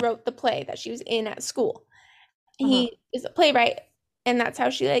guy who wrote the play that she was in at school. He is a playwright, and that's how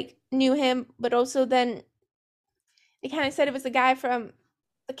she like knew him. But also then they kind of said it was the guy from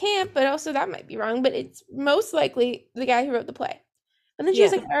the camp, but also that might be wrong. But it's most likely the guy who wrote the play. And then she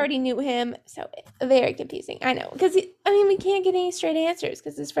was like, I already knew him, so very confusing. I know, because we can't get any straight answers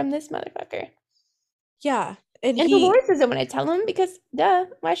because it's from this motherfucker. Yeah, and Dolores doesn't want to tell him because, duh,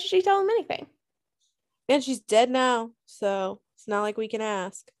 why should she tell him anything? And she's dead now, so it's not like we can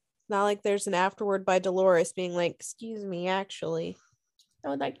ask. It's not like there's an afterword by Dolores being like, excuse me, actually. I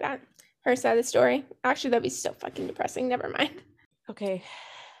would like that. Her side of the story. Actually, that'd be so fucking depressing. Never mind. Okay,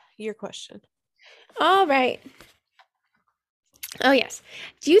 your question. All right. Oh, yes.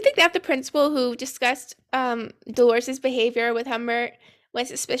 Do you think that the principal who discussed Dolores' behavior with Humbert was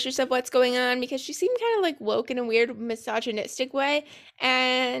suspicious of what's going on? Because she seemed kind of like woke in a weird misogynistic way.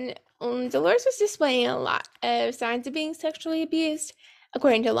 And Dolores was displaying a lot of signs of being sexually abused,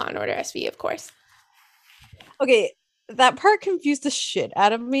 according to Law & Order SVU, of course. Okay, that part confused the shit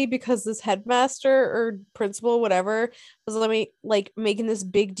out of me because this headmaster or principal, whatever, was like making this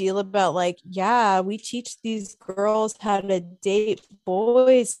big deal about like, yeah, we teach these girls how to date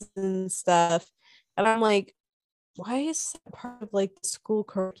boys and stuff. And I'm like, why is that part of like the school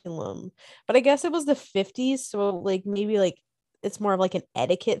curriculum? But I guess it was the 50s, so like maybe like it's more of like an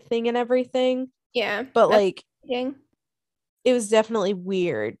etiquette thing and everything. Yeah. But like thing. it was definitely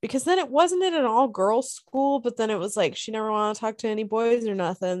weird because then it wasn't an all girls school, but then it was like she never wanted to talk to any boys or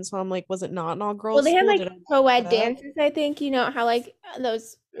nothing. So I'm like, was it not an all girls Well, they had school? like co-ed dances, I think. You know how like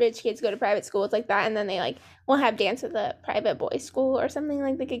those rich kids go to private schools like that, and then they like will have dance with a private boys' school or something.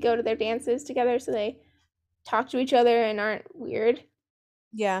 Like they could go to their dances together, so they talk to each other and aren't weird.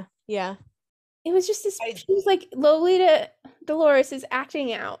 Yeah, yeah. It was just this. She was like Lolita Dolores is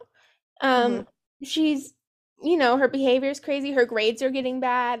acting out. She's, you know, her behavior is crazy. Her grades are getting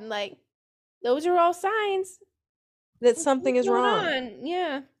bad, and like those are all signs that something is wrong.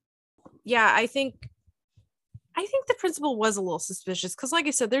 Yeah. Yeah, I think the principal was a little suspicious because, like I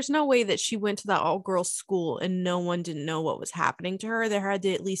said, there's no way that she went to that all-girls school and no one didn't know what was happening to her. There had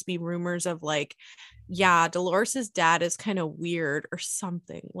to at least be rumors of like, yeah, Dolores's dad is kind of weird or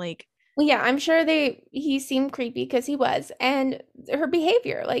something. Like, well, yeah, I'm sure he seemed creepy because he was, and her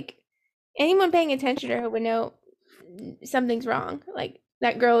behavior, like anyone paying attention to her would know something's wrong. Like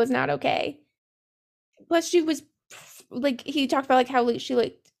that girl is not okay. Plus, she was like he talked about like how she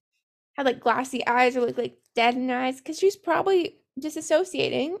like had like glassy eyes or like dead in her eyes because she's probably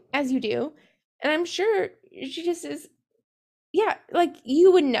disassociating as you do, and I'm sure she just is. Yeah, like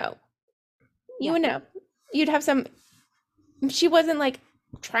you would know. You would know. You'd have some. She wasn't like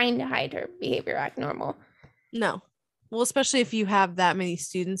trying to hide her behavior, act normal. No. Well, especially if you have that many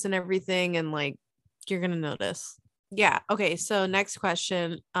students and everything, and like you're gonna notice. Yeah. Okay. So next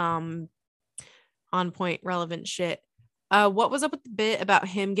question. On point, relevant shit. What was up with the bit about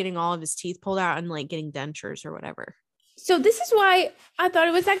him getting all of his teeth pulled out and like getting dentures or whatever? So this is why I thought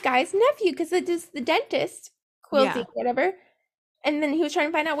it was that guy's nephew, because it is the dentist, Quilty, whatever. And then he was trying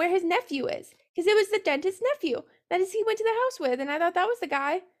to find out where his nephew is, because it was the dentist's nephew that is he went to the house with, and I thought that was the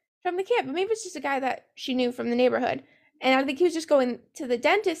guy from the camp, but maybe it's just a guy that she knew from the neighborhood. And I think he was just going to the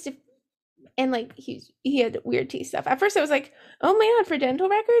dentist and like he had weird teeth stuff. At first I was like, oh my god, for dental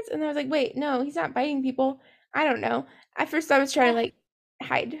records, and then I was like, wait, no, he's not biting people. I don't know. At first I was trying to like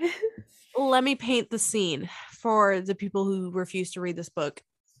hide. Let me paint the scene for the people who refuse to read this book,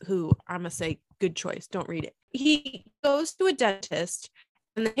 who I'm gonna say good choice, don't read it. He goes to a dentist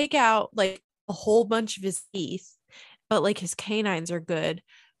and they take out like a whole bunch of his teeth, but like his canines are good.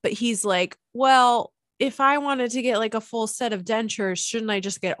 But he's like, well, if I wanted to get like a full set of dentures, shouldn't I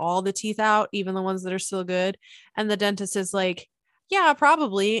just get all the teeth out, even the ones that are still good? And the dentist is like, yeah,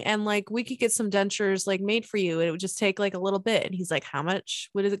 probably. And like, we could get some dentures like made for you. And it would just take like a little bit. And he's like, how much?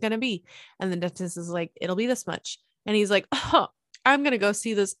 What is it going to be? And the dentist is like, it'll be this much. And he's like, oh, I'm going to go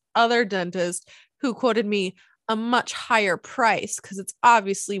see this other dentist who quoted me a much higher price because it's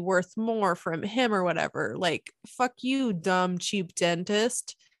obviously worth more from him or whatever. Like, fuck you, dumb, cheap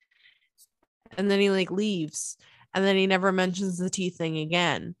dentist. And then he like leaves. And then he never mentions the teeth thing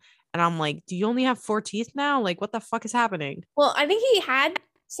again. And I'm like, do you only have 4 teeth now? Like, what the fuck is happening? Well, I think he had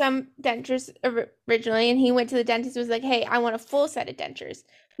some dentures originally, and he went to the dentist and was like, hey, I want a full set of dentures.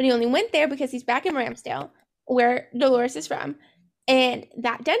 But he only went there because he's back in Ramsdale, where Dolores is from. And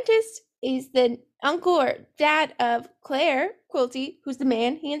that dentist is the uncle or dad of Claire Quilty, who's the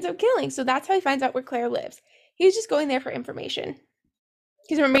man he ends up killing. So that's how he finds out where Claire lives. He was just going there for information.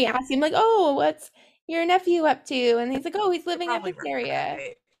 Because remember, he asked him, like, oh, what's your nephew up to? And he's like, oh, he's living in this area.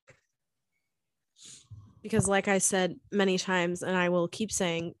 Right. Because like I said many times, and I will keep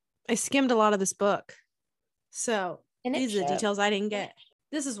saying, I skimmed a lot of this book. So these are the details I didn't get.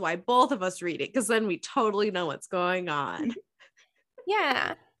 This is why both of us read it, because then we totally know what's going on.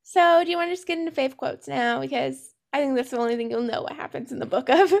 Yeah. So do you want to just get into fave quotes now? Because I think that's the only thing you'll know what happens in the book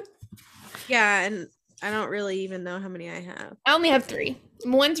of. Yeah, and I don't really even know how many I have. I only have 3.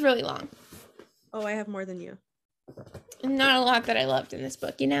 One's really long. Oh, I have more than you. Not a lot that I loved in this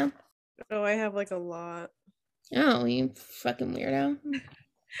book, you know? Oh, I have like a lot. Oh, you fucking weirdo.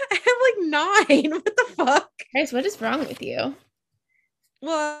 I have like 9. What the fuck? Guys, what is wrong with you?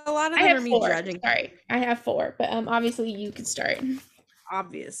 Well, a lot of them are me judging. Sorry, I have 4, but obviously you could start.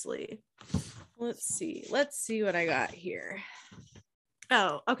 Obviously. Let's see what I got here.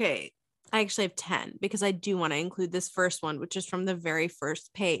 Oh, okay. I actually have 10 because I do want to include this first one, which is from the very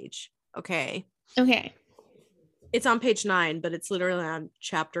first page. Okay. It's on page 9, but it's literally on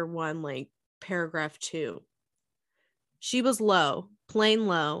chapter 1, like paragraph 2. She was low, plain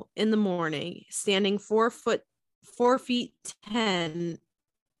low, in the morning, standing 4 foot 4'10"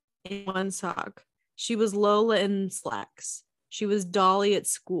 in one sock. She was Lola in slacks. She was Dolly at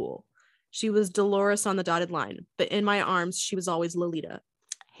school. She was Dolores on the dotted line. But in my arms, she was always Lolita.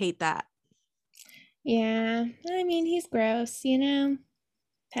 Hate that. Yeah, I mean, he's gross, you know?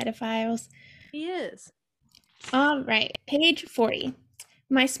 Pedophiles. He is. All right, page 40.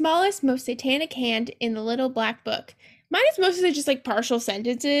 My smallest, most satanic hand in the little black book. Mine is mostly just like partial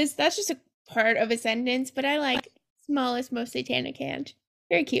sentences. That's just a part of a sentence, but I like smallest, most satanic hand.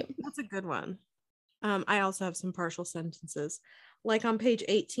 Very cute. That's a good one. I also have some partial sentences. Like on page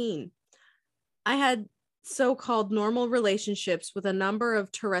 18, I had so-called normal relationships with a number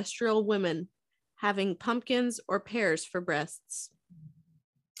of terrestrial women having pumpkins or pears for breasts.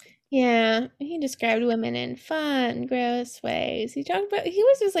 Yeah, he described women in fun, gross ways. He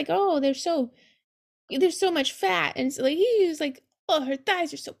was just like, oh, there's so much fat. And so like he was like, oh, her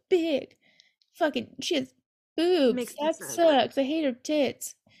thighs are so big. Fucking, she has boobs. That sucks. I hate her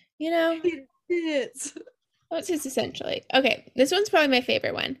tits. You know? Tits. That's just essentially. Okay, this one's probably my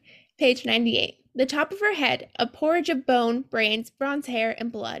favorite one. Page 98. The top of her head, a porridge of bone, brains, bronze hair,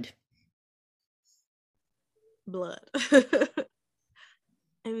 and blood. Blood.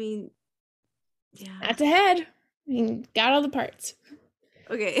 I mean, yeah. That's a head. I mean, got all the parts.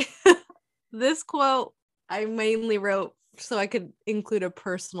 Okay. This quote I mainly wrote so I could include a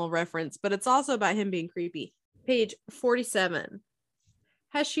personal reference, but it's also about him being creepy. Page 47.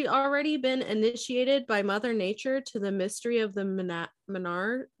 Has she already been initiated by Mother Nature to the mystery of the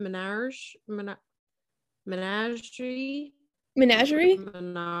menagerie?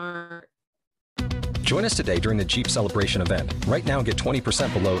 Join us today during the Jeep Celebration event. Right now, get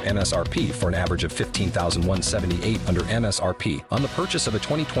 20% below MSRP for an average of $15,178 under MSRP on the purchase of a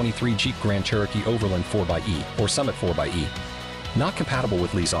 2023 Jeep Grand Cherokee Overland 4xE or Summit 4xE. Not compatible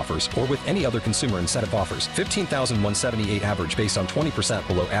with lease offers or with any other consumer incentive offers. $15,178 average based on 20%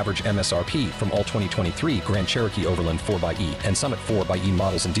 below average MSRP from all 2023 Grand Cherokee Overland 4xE and Summit 4xE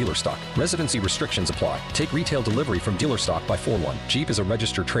models in dealer stock. Residency restrictions apply. Take retail delivery from dealer stock by 4/1. Jeep is a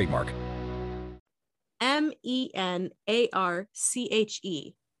registered trademark. Menarche.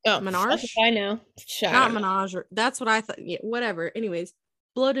 Oh, Menage? I know. Not menage. That's what I thought. Yeah, whatever. Anyways,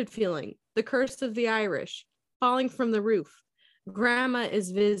 bloated feeling. The curse of the Irish. Falling from the roof. Grandma is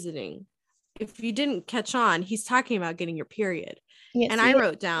visiting. If you didn't catch on, he's talking about getting your period. Yes, and I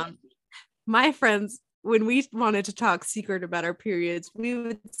wrote down, my friends, when we wanted to talk secret about our periods, we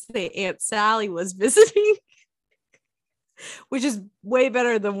would say Aunt Sally was visiting. Which is way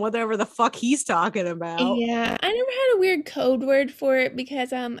better than whatever the fuck he's talking about. Yeah, I never had a weird code word for it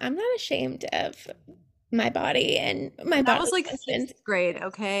because I'm not ashamed of my body and my body. That was like 6th grade,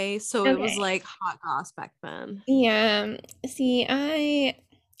 okay? So it was like hot goss back then. Yeah. See, I'm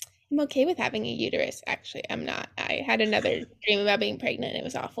okay with having a uterus, actually. I'm not. I had another dream about being pregnant. It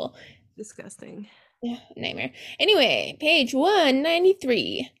was awful. Disgusting. Yeah, nightmare. Anyway, page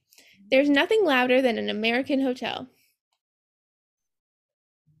 193. There's nothing louder than an American hotel.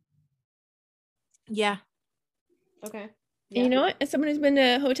 Yeah. Okay. Yeah. And you know what? As someone who's been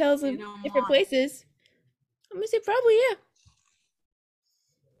to hotels of different places, I'm gonna say probably yeah.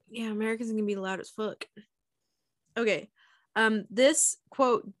 Yeah, Americans can be loud as fuck. Okay. This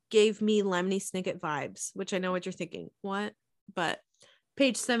quote gave me Lemony Snicket vibes, which I know what you're thinking. What? But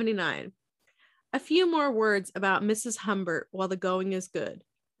page 79. A few more words about Mrs. Humbert while the going is good.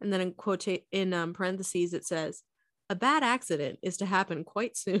 And then in parentheses it says, a bad accident is to happen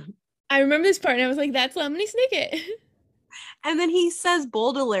quite soon. I remember this part and I was like, that's Lemony Snicket. And then he says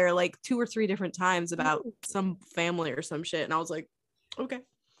Baudelaire like 2 or 3 different times about some family or some shit. And I was like, okay.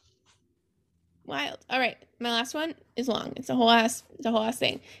 Wild. All right. My last one is long. It's a whole ass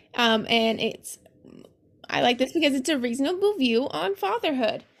thing. And I like this because it's a reasonable view on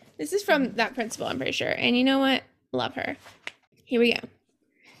fatherhood. This is from that principal, I'm pretty sure. And you know what? Love her. Here we go.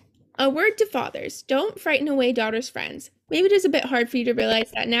 A word to fathers. Don't frighten away daughters' friends. Maybe it is a bit hard for you to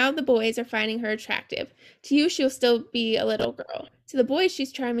realize that now the boys are finding her attractive. To you, she'll still be a little girl. To the boys,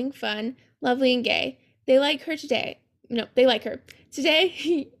 she's charming, fun, lovely, and gay. They like her today. No, they like her.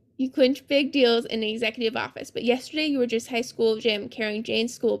 Today, you clinch big deals in the executive office, but yesterday you were just high school Jim carrying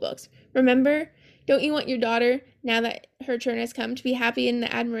Jane's school books. Remember? Don't you want your daughter, now that her turn has come, to be happy in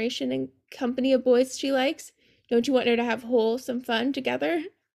the admiration and company of boys she likes? Don't you want her to have wholesome fun together?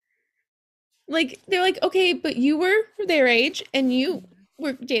 Like, they're like, okay, but you were their age and you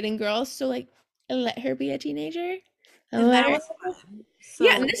were dating girls, so like, let her be a teenager. Yeah,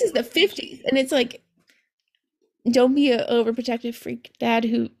 and this is the 50s, and it's like, don't be an overprotective freak dad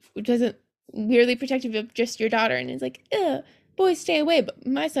who doesn't weirdly protective of just your daughter, and is like, boys stay away, but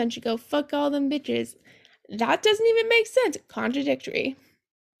my son should go fuck all them bitches. That doesn't even make sense. Contradictory.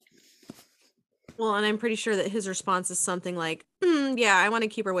 Well, and I'm pretty sure that his response is something like, yeah, I want to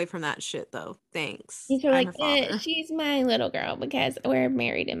keep her away from that shit, though. Thanks. He's I'm like, her father. she's my little girl because we're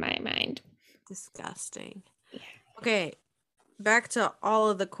married in my mind. Disgusting. Yeah. Okay, back to all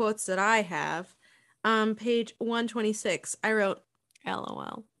of the quotes that I have. Page 126, I wrote,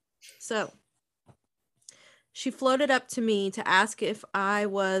 LOL. So, she floated up to me to ask if I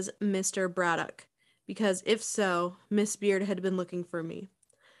was Mr. Braddock, because if so, Miss Beard had been looking for me.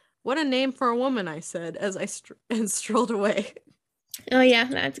 What a name for a woman, I said, as I strolled away. Oh yeah,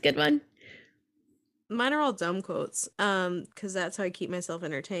 that's a good one. Mine are all dumb quotes, because that's how I keep myself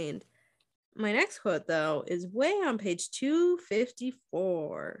entertained. My next quote, though, is way on page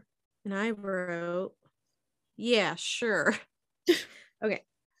 254. And I wrote, yeah, sure. Okay.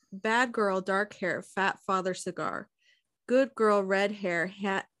 Bad girl, dark hair, fat father cigar. Good girl, red hair,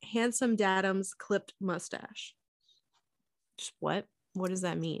 handsome dadums, clipped mustache. Just what? What does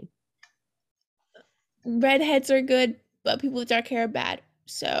that mean? Redheads are good, but people with dark hair are bad.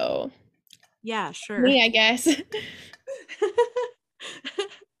 So yeah, sure. Me, I guess.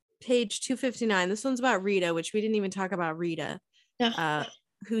 Page 259. This one's about Rita, which we didn't even talk about Rita.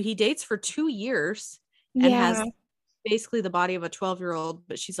 Who he dates for 2 years and has basically the body of a 12-year-old,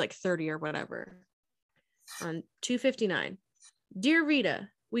 but she's like 30 or whatever. On 259. Dear Rita,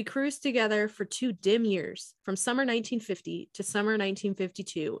 we cruised together for 2 dim years, from summer 1950 to summer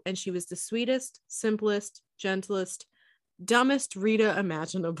 1952, and she was the sweetest, simplest, gentlest, dumbest Rita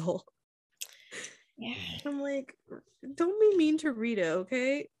imaginable. Yeah. I'm like, don't be mean to Rita,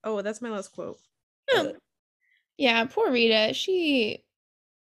 okay? Oh, that's my last quote. Yeah, poor Rita.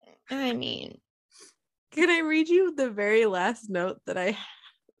 I mean. Can I read you the very last note that I...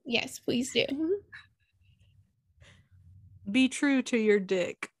 Yes, please do. Be true to your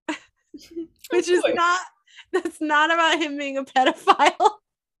dick. Which is not... That's not about him being a pedophile.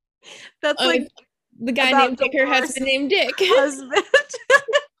 That's like... The guy named Dick, her husband named Dick. Husband.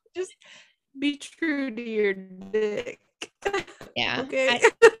 Just be true to your dick. Yeah. Okay.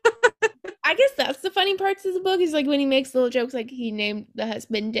 I guess that's the funny parts of the book is like when he makes little jokes like he named the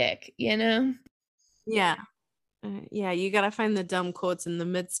husband Dick, you know? Yeah. Yeah, you gotta find the dumb quotes in the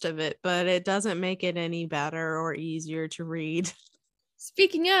midst of it, but it doesn't make it any better or easier to read.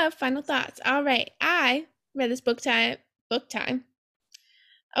 Speaking of final thoughts, all right, I read this book time.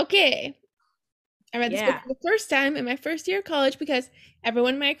 Okay. I read this book for the first time in my first year of college because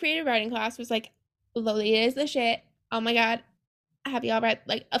everyone in my creative writing class was like, Lolita is the shit. Oh my God. Have y'all read,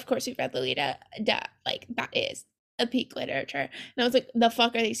 like, of course we've read Lolita. Duh. Like, that is a peak literature. And I was like, the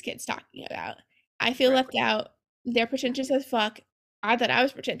fuck are these kids talking about? I feel left out. They're pretentious as fuck. I thought I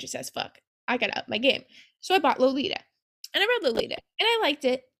was pretentious as fuck. I got up my game. So I bought Lolita. And I read Lolita. And I liked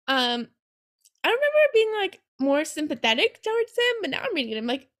it. I remember being, like, more sympathetic towards him. But now I'm reading it. I'm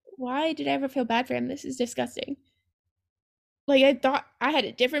like, why did I ever feel bad for him? This is disgusting. Like, I thought I had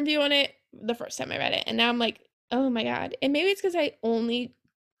a different view on it the first time I read it. And now I'm like, oh my God. And maybe it's because I only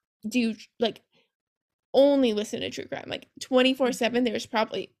listen to true crime. Like 24/7, there's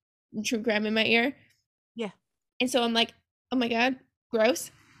probably true crime in my ear. Yeah. And so I'm like, oh my God, gross.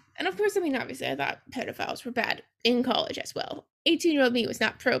 And of course, I mean, obviously I thought pedophiles were bad in college as well. 18-year-old me was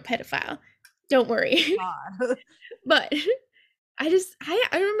not pro pedophile. Don't worry. But I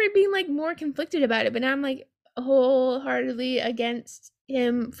remember being like more conflicted about it, but now I'm like wholeheartedly against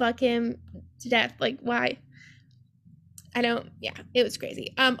him. Fuck him to death. Like, why? It was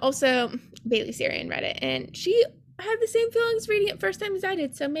crazy. Also, Bailey Sarian read it, and she had the same feelings reading it first time as I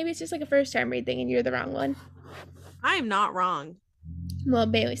did, so maybe it's just like a first time read thing, and you're the wrong one. I am not wrong. Well,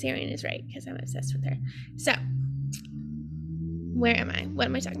 Bailey Sarian is right, because I'm obsessed with her. So, where am I? What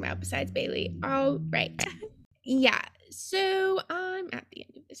am I talking about besides Bailey? All right. Yeah, so I'm at the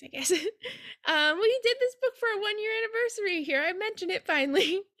end of this, I guess. We did this book for a 1-year anniversary here. I mentioned it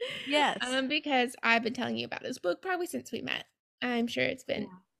finally. Yes. Because I've been telling you about this book probably since we met. I'm sure it's been,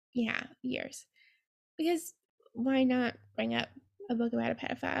 years. Because why not bring up a book about a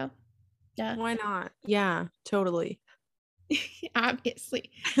pedophile? Duh. Why not? Yeah, totally.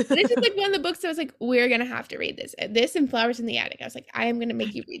 Obviously. This is like one of the books that I was like, we're going to have to read this. This and Flowers in the Attic. I was like, I am going to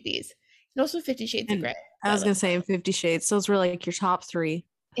make you read these. And also 50 Shades of Grey. I was going to say 50 Shades. Those were like your top 3.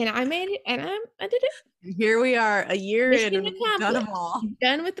 And I made it, and I did it. Here we are, a year in, and we've done them all.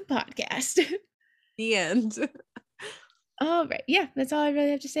 Done with the podcast. The end. All right. Yeah, that's all I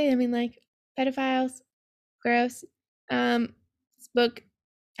really have to say. I mean, like, pedophiles, gross. This book,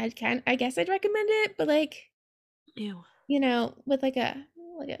 I guess I'd recommend it, but like, ew. You know, with like a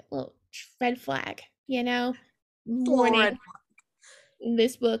little red flag, you know? Warning.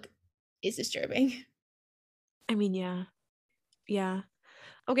 This book is disturbing. I mean, yeah. Yeah.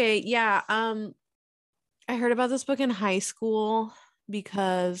 Okay, yeah. I heard about this book in high school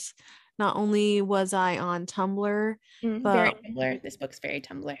because not only was I on Tumblr, Very but Tumblr. This book's very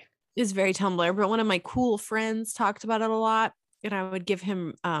Tumblr. is very Tumblr, but one of my cool friends talked about it a lot, and I would give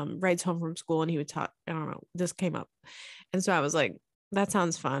him rides home from school, and he would talk. I don't know, this came up, and so I was like, that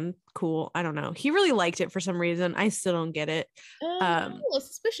sounds fun, cool. I don't know, he really liked it for some reason. I still don't get it. I'm a little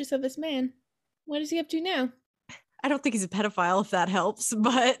suspicious of this man. What is he up to now? I don't think he's a pedophile, if that helps,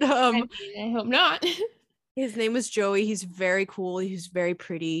 but I hope not. his name was Joey. He's very cool, he's very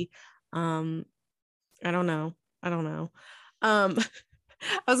pretty. I don't know. I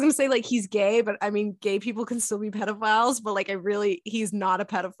was gonna say like he's gay, but I mean gay people can still be pedophiles, but like he's not a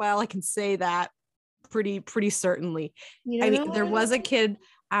pedophile. I can say that pretty certainly. I mean, there was a kid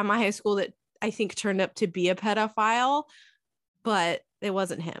at my high school that I think turned up to be a pedophile, but it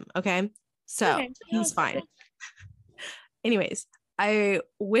wasn't him. Okay. So Okay. he's fine. Anyways, I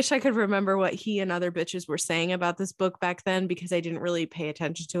wish I could remember what he and other bitches were saying about this book back then, because I didn't really pay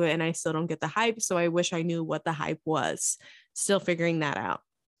attention to it and I still don't get the hype. So I wish I knew what the hype was. Still figuring that out.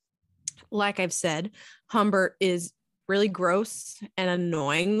 Like I've said, Humbert is really gross and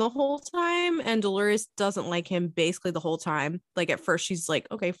annoying the whole time, and Dolores doesn't like him basically the whole time. Like at first she's like,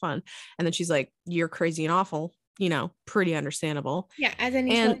 okay, fun, and then she's like, you're crazy and awful, pretty understandable. Yeah, as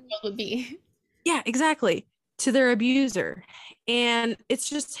any 12-year-old would be. Yeah, exactly. To their abuser. And it's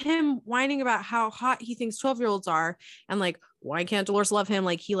just him whining about how hot he thinks 12-year-olds are, and like, why can't Dolores love him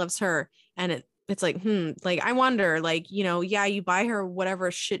like he loves her? And it's like, like, I wonder, like, yeah, you buy her whatever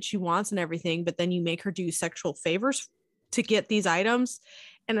shit she wants and everything, but then you make her do sexual favors to get these items.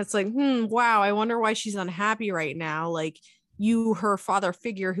 And it's like, wow, I wonder why she's unhappy right now. Like, you, her father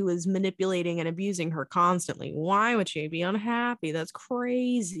figure who is manipulating and abusing her constantly. Why would she be unhappy? That's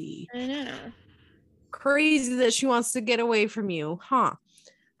crazy. I know. Crazy that she wants to get away from you, huh?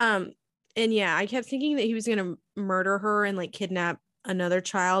 And yeah, I kept thinking that he was gonna murder her and like kidnap another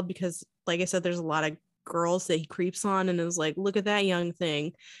child, because like I said, there's a lot of girls that he creeps on, and is like, look at that young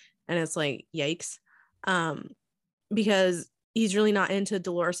thing, and it's like, yikes. Because he's really not into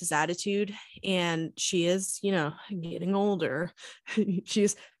Dolores's attitude, and she is, getting older.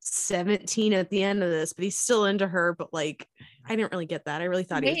 She's 17 at the end of this, but he's still into her. But like, I didn't really get that. I really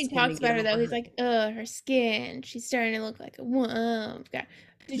thought he talks about her though. He's like, her skin, she's starting to look like a woman.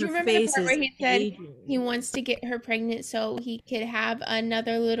 Did you remember the part where he said he wants to get her pregnant so he could have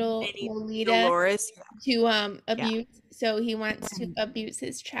another little Lolita Dolores to abuse? Yeah. So he wants to abuse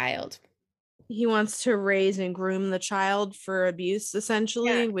his child. He wants to raise and groom the child for abuse,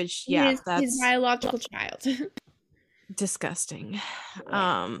 essentially, which that's his biological child. Disgusting.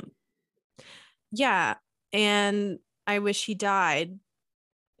 Yeah, and I wish he died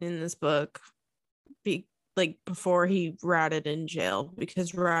in this book, before he rotted in jail,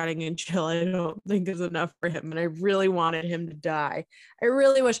 because rotting in jail I don't think is enough for him, and I really wanted him to die. I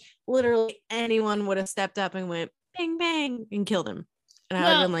really wish literally anyone would have stepped up and went bang bang and killed him, and I would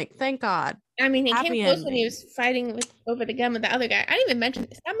have been like, thank God. I mean, he came close when he was fighting over the gun with the other guy. I didn't even mention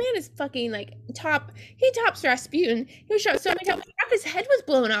this. That man is fucking like he tops Rasputin. He was shot so many times. His head was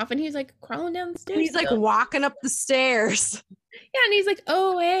blown off, and he was like crawling down the stairs. And he's like walking up the stairs. Yeah, and he's like,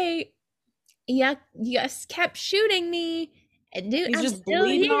 oh hey, yeah, you just kept shooting me. And dude, he's just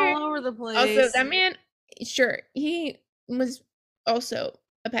bleeding all over the place. Also, that man, sure, he was also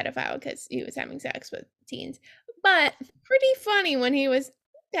a pedophile because he was having sex with teens, but pretty funny when he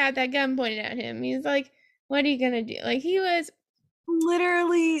had that gun pointed at him. He's like, what are you gonna do? Like, he was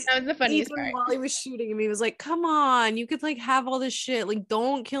literally, that was the funniest part. While he was shooting him, he was like, come on, you could like have all this shit, like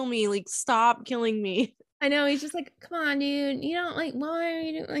don't kill me, like stop killing me. I know, he's just like, come on dude, you don't like, why are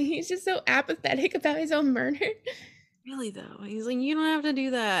you doing, like, he's just so apathetic about his own murder. Really though, he's like, you don't have to do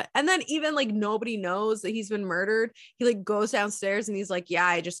that. And then even like nobody knows that he's been murdered, he like goes downstairs and he's like, yeah,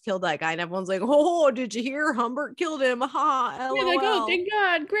 I just killed that guy, and everyone's like, oh, did you hear, Humbert killed him, ha. They're like, oh thank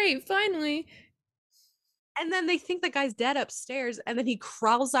God, great, finally. And then they think the guy's dead upstairs, and then he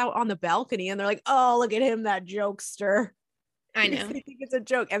crawls out on the balcony, and they're like, oh, look at him, that jokester. I know. They think it's a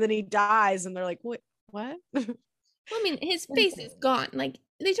joke, and then he dies, and they're like, what? Well, I mean, his face is gone. Like,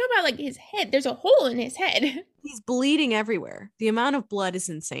 they talk about like his head. There's a hole in his head. He's bleeding everywhere. The amount of blood is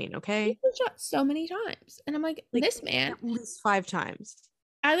insane. Okay. He's been shot so many times, and I'm like, this man at least 5 times.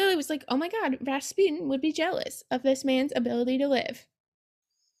 I literally was like, oh my God, Rasputin would be jealous of this man's ability to live.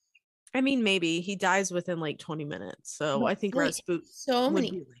 I mean, maybe he dies within like 20 minutes, so I think Rasputin would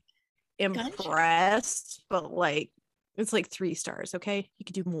be like impressed, but like It's like 3 stars. Okay, you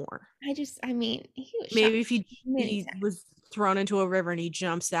could do more. I mean, he was Maybe shot if he many times. was thrown into a river and he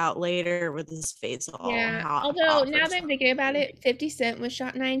jumps out later with his face all Yeah. hot Although for now that I'm something. thinking about it, 50 Cent was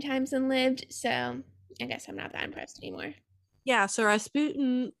shot 9 times and lived, so I guess I'm not that impressed anymore. Yeah, so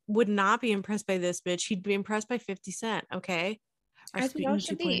Rasputin would not be impressed by this bitch. He'd be impressed by 50 Cent, okay? As we all Rasputin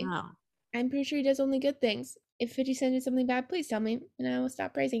should be. 2.0. I'm pretty sure he does only good things. If 50 Cent did something bad, please tell me, and I will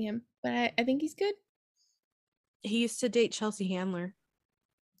stop praising him. But I think he's good. He used to date Chelsea Handler.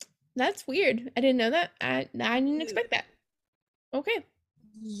 That's weird. I didn't know that. I didn't expect that. Okay.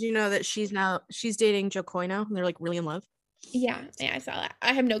 You know that she's dating Joe Coino and they're like really in love. Yeah, I saw that.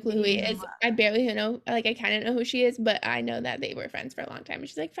 I have no clue who he is. I barely know. Like, I kind of know who she is, but I know that they were friends for a long time. And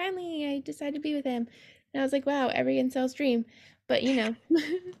she's like, finally, I decided to be with him. And I was like, wow, every incel's dream. But you know.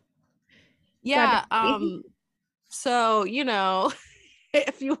 Yeah. So you know,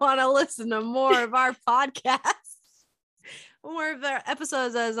 if you want to listen to more of our podcasts, more of their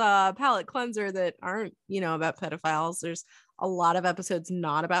episodes as a palate cleanser that aren't, about pedophiles. There's a lot of episodes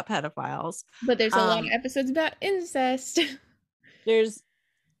not about pedophiles. But there's a lot of episodes about incest. There's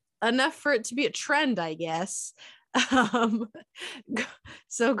enough for it to be a trend, I guess.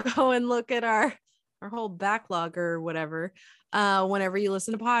 So go and look at our whole backlog or whatever whenever you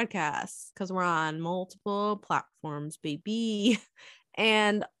listen to podcasts, because we're on multiple platforms, baby.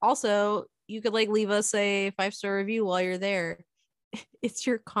 And also, you could leave us a 5-star review while you're there. It's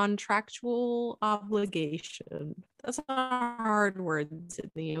your contractual obligation. That's a hard word,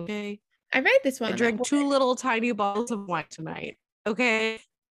 Sydney. Okay. I read this one. I drank 2 little tiny bottles of wine tonight. Okay.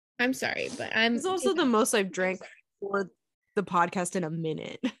 I'm sorry, but It's also the most I've drank for the podcast in a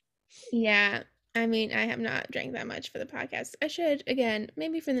minute. Yeah. I mean, I have not drank that much for the podcast. I should, again,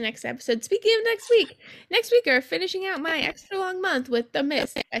 maybe for the next episode. Speaking of next week we're finishing out my extra long month with The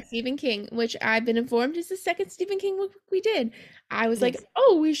Mist by Stephen King, which I've been informed is the second Stephen King book we did. I was like,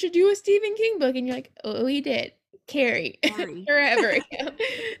 oh, we should do a Stephen King book. And you're like, oh, we did. Carrie. Forever. And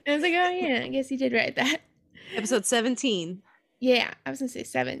I was like, oh, yeah, I guess he did write that. Episode 17. Yeah, I was going to say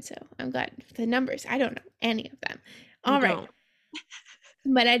 7, so I'm glad. The numbers, I don't know any of them. All right.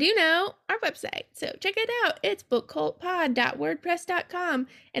 But I do know our website, so check it out. It's bookcultpod.wordpress.com.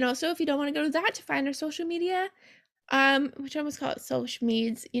 And also, if you don't want to go to that to find our social media, which I almost call it social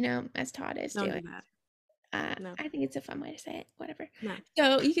meds, as Todd is doing. No. I think it's a fun way to say it. Whatever. No.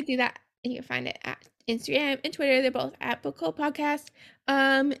 So you can do that. You can find it at Instagram and Twitter. They're both at Book Cult Podcast.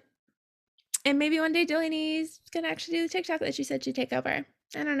 And maybe one day Delaney's gonna actually do the TikTok that she said she'd take over.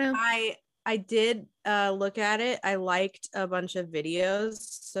 I don't know. I did look at it. I liked a bunch of videos.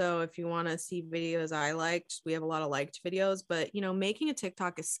 So if you want to see videos I liked, we have a lot of liked videos. But, making a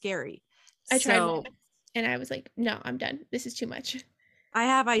TikTok is scary. I tried and I was like, no, I'm done. This is too much. I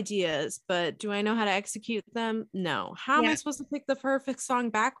have ideas, but do I know how to execute them? No. How am I supposed to pick the perfect song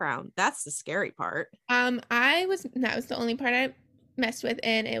background? That's the scary part. That was the only part I messed with,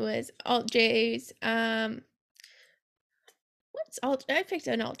 and it was Alt J's. I picked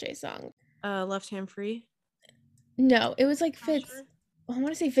an Alt J song. Left Hand Free? No, it was like I want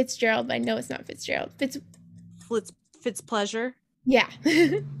to say Fitzgerald, but I know it's not Fitzgerald. Fitzpleasure? Yeah.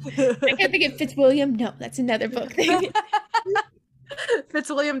 I can't think of Fitzwilliam. No, that's another book thing.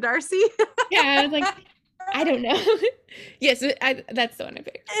 Fitzwilliam Darcy? Yeah, I was like, I don't know. Yes, that's the one I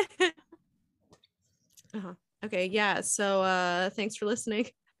picked. Okay, yeah. So thanks for listening.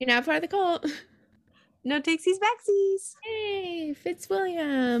 You're now part of the cult. No takesies backsies. Hey,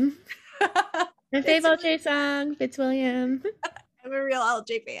 Fitzwilliam. My favorite Alt J song, Fitzwilliam. I'm a real Alt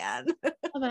J fan.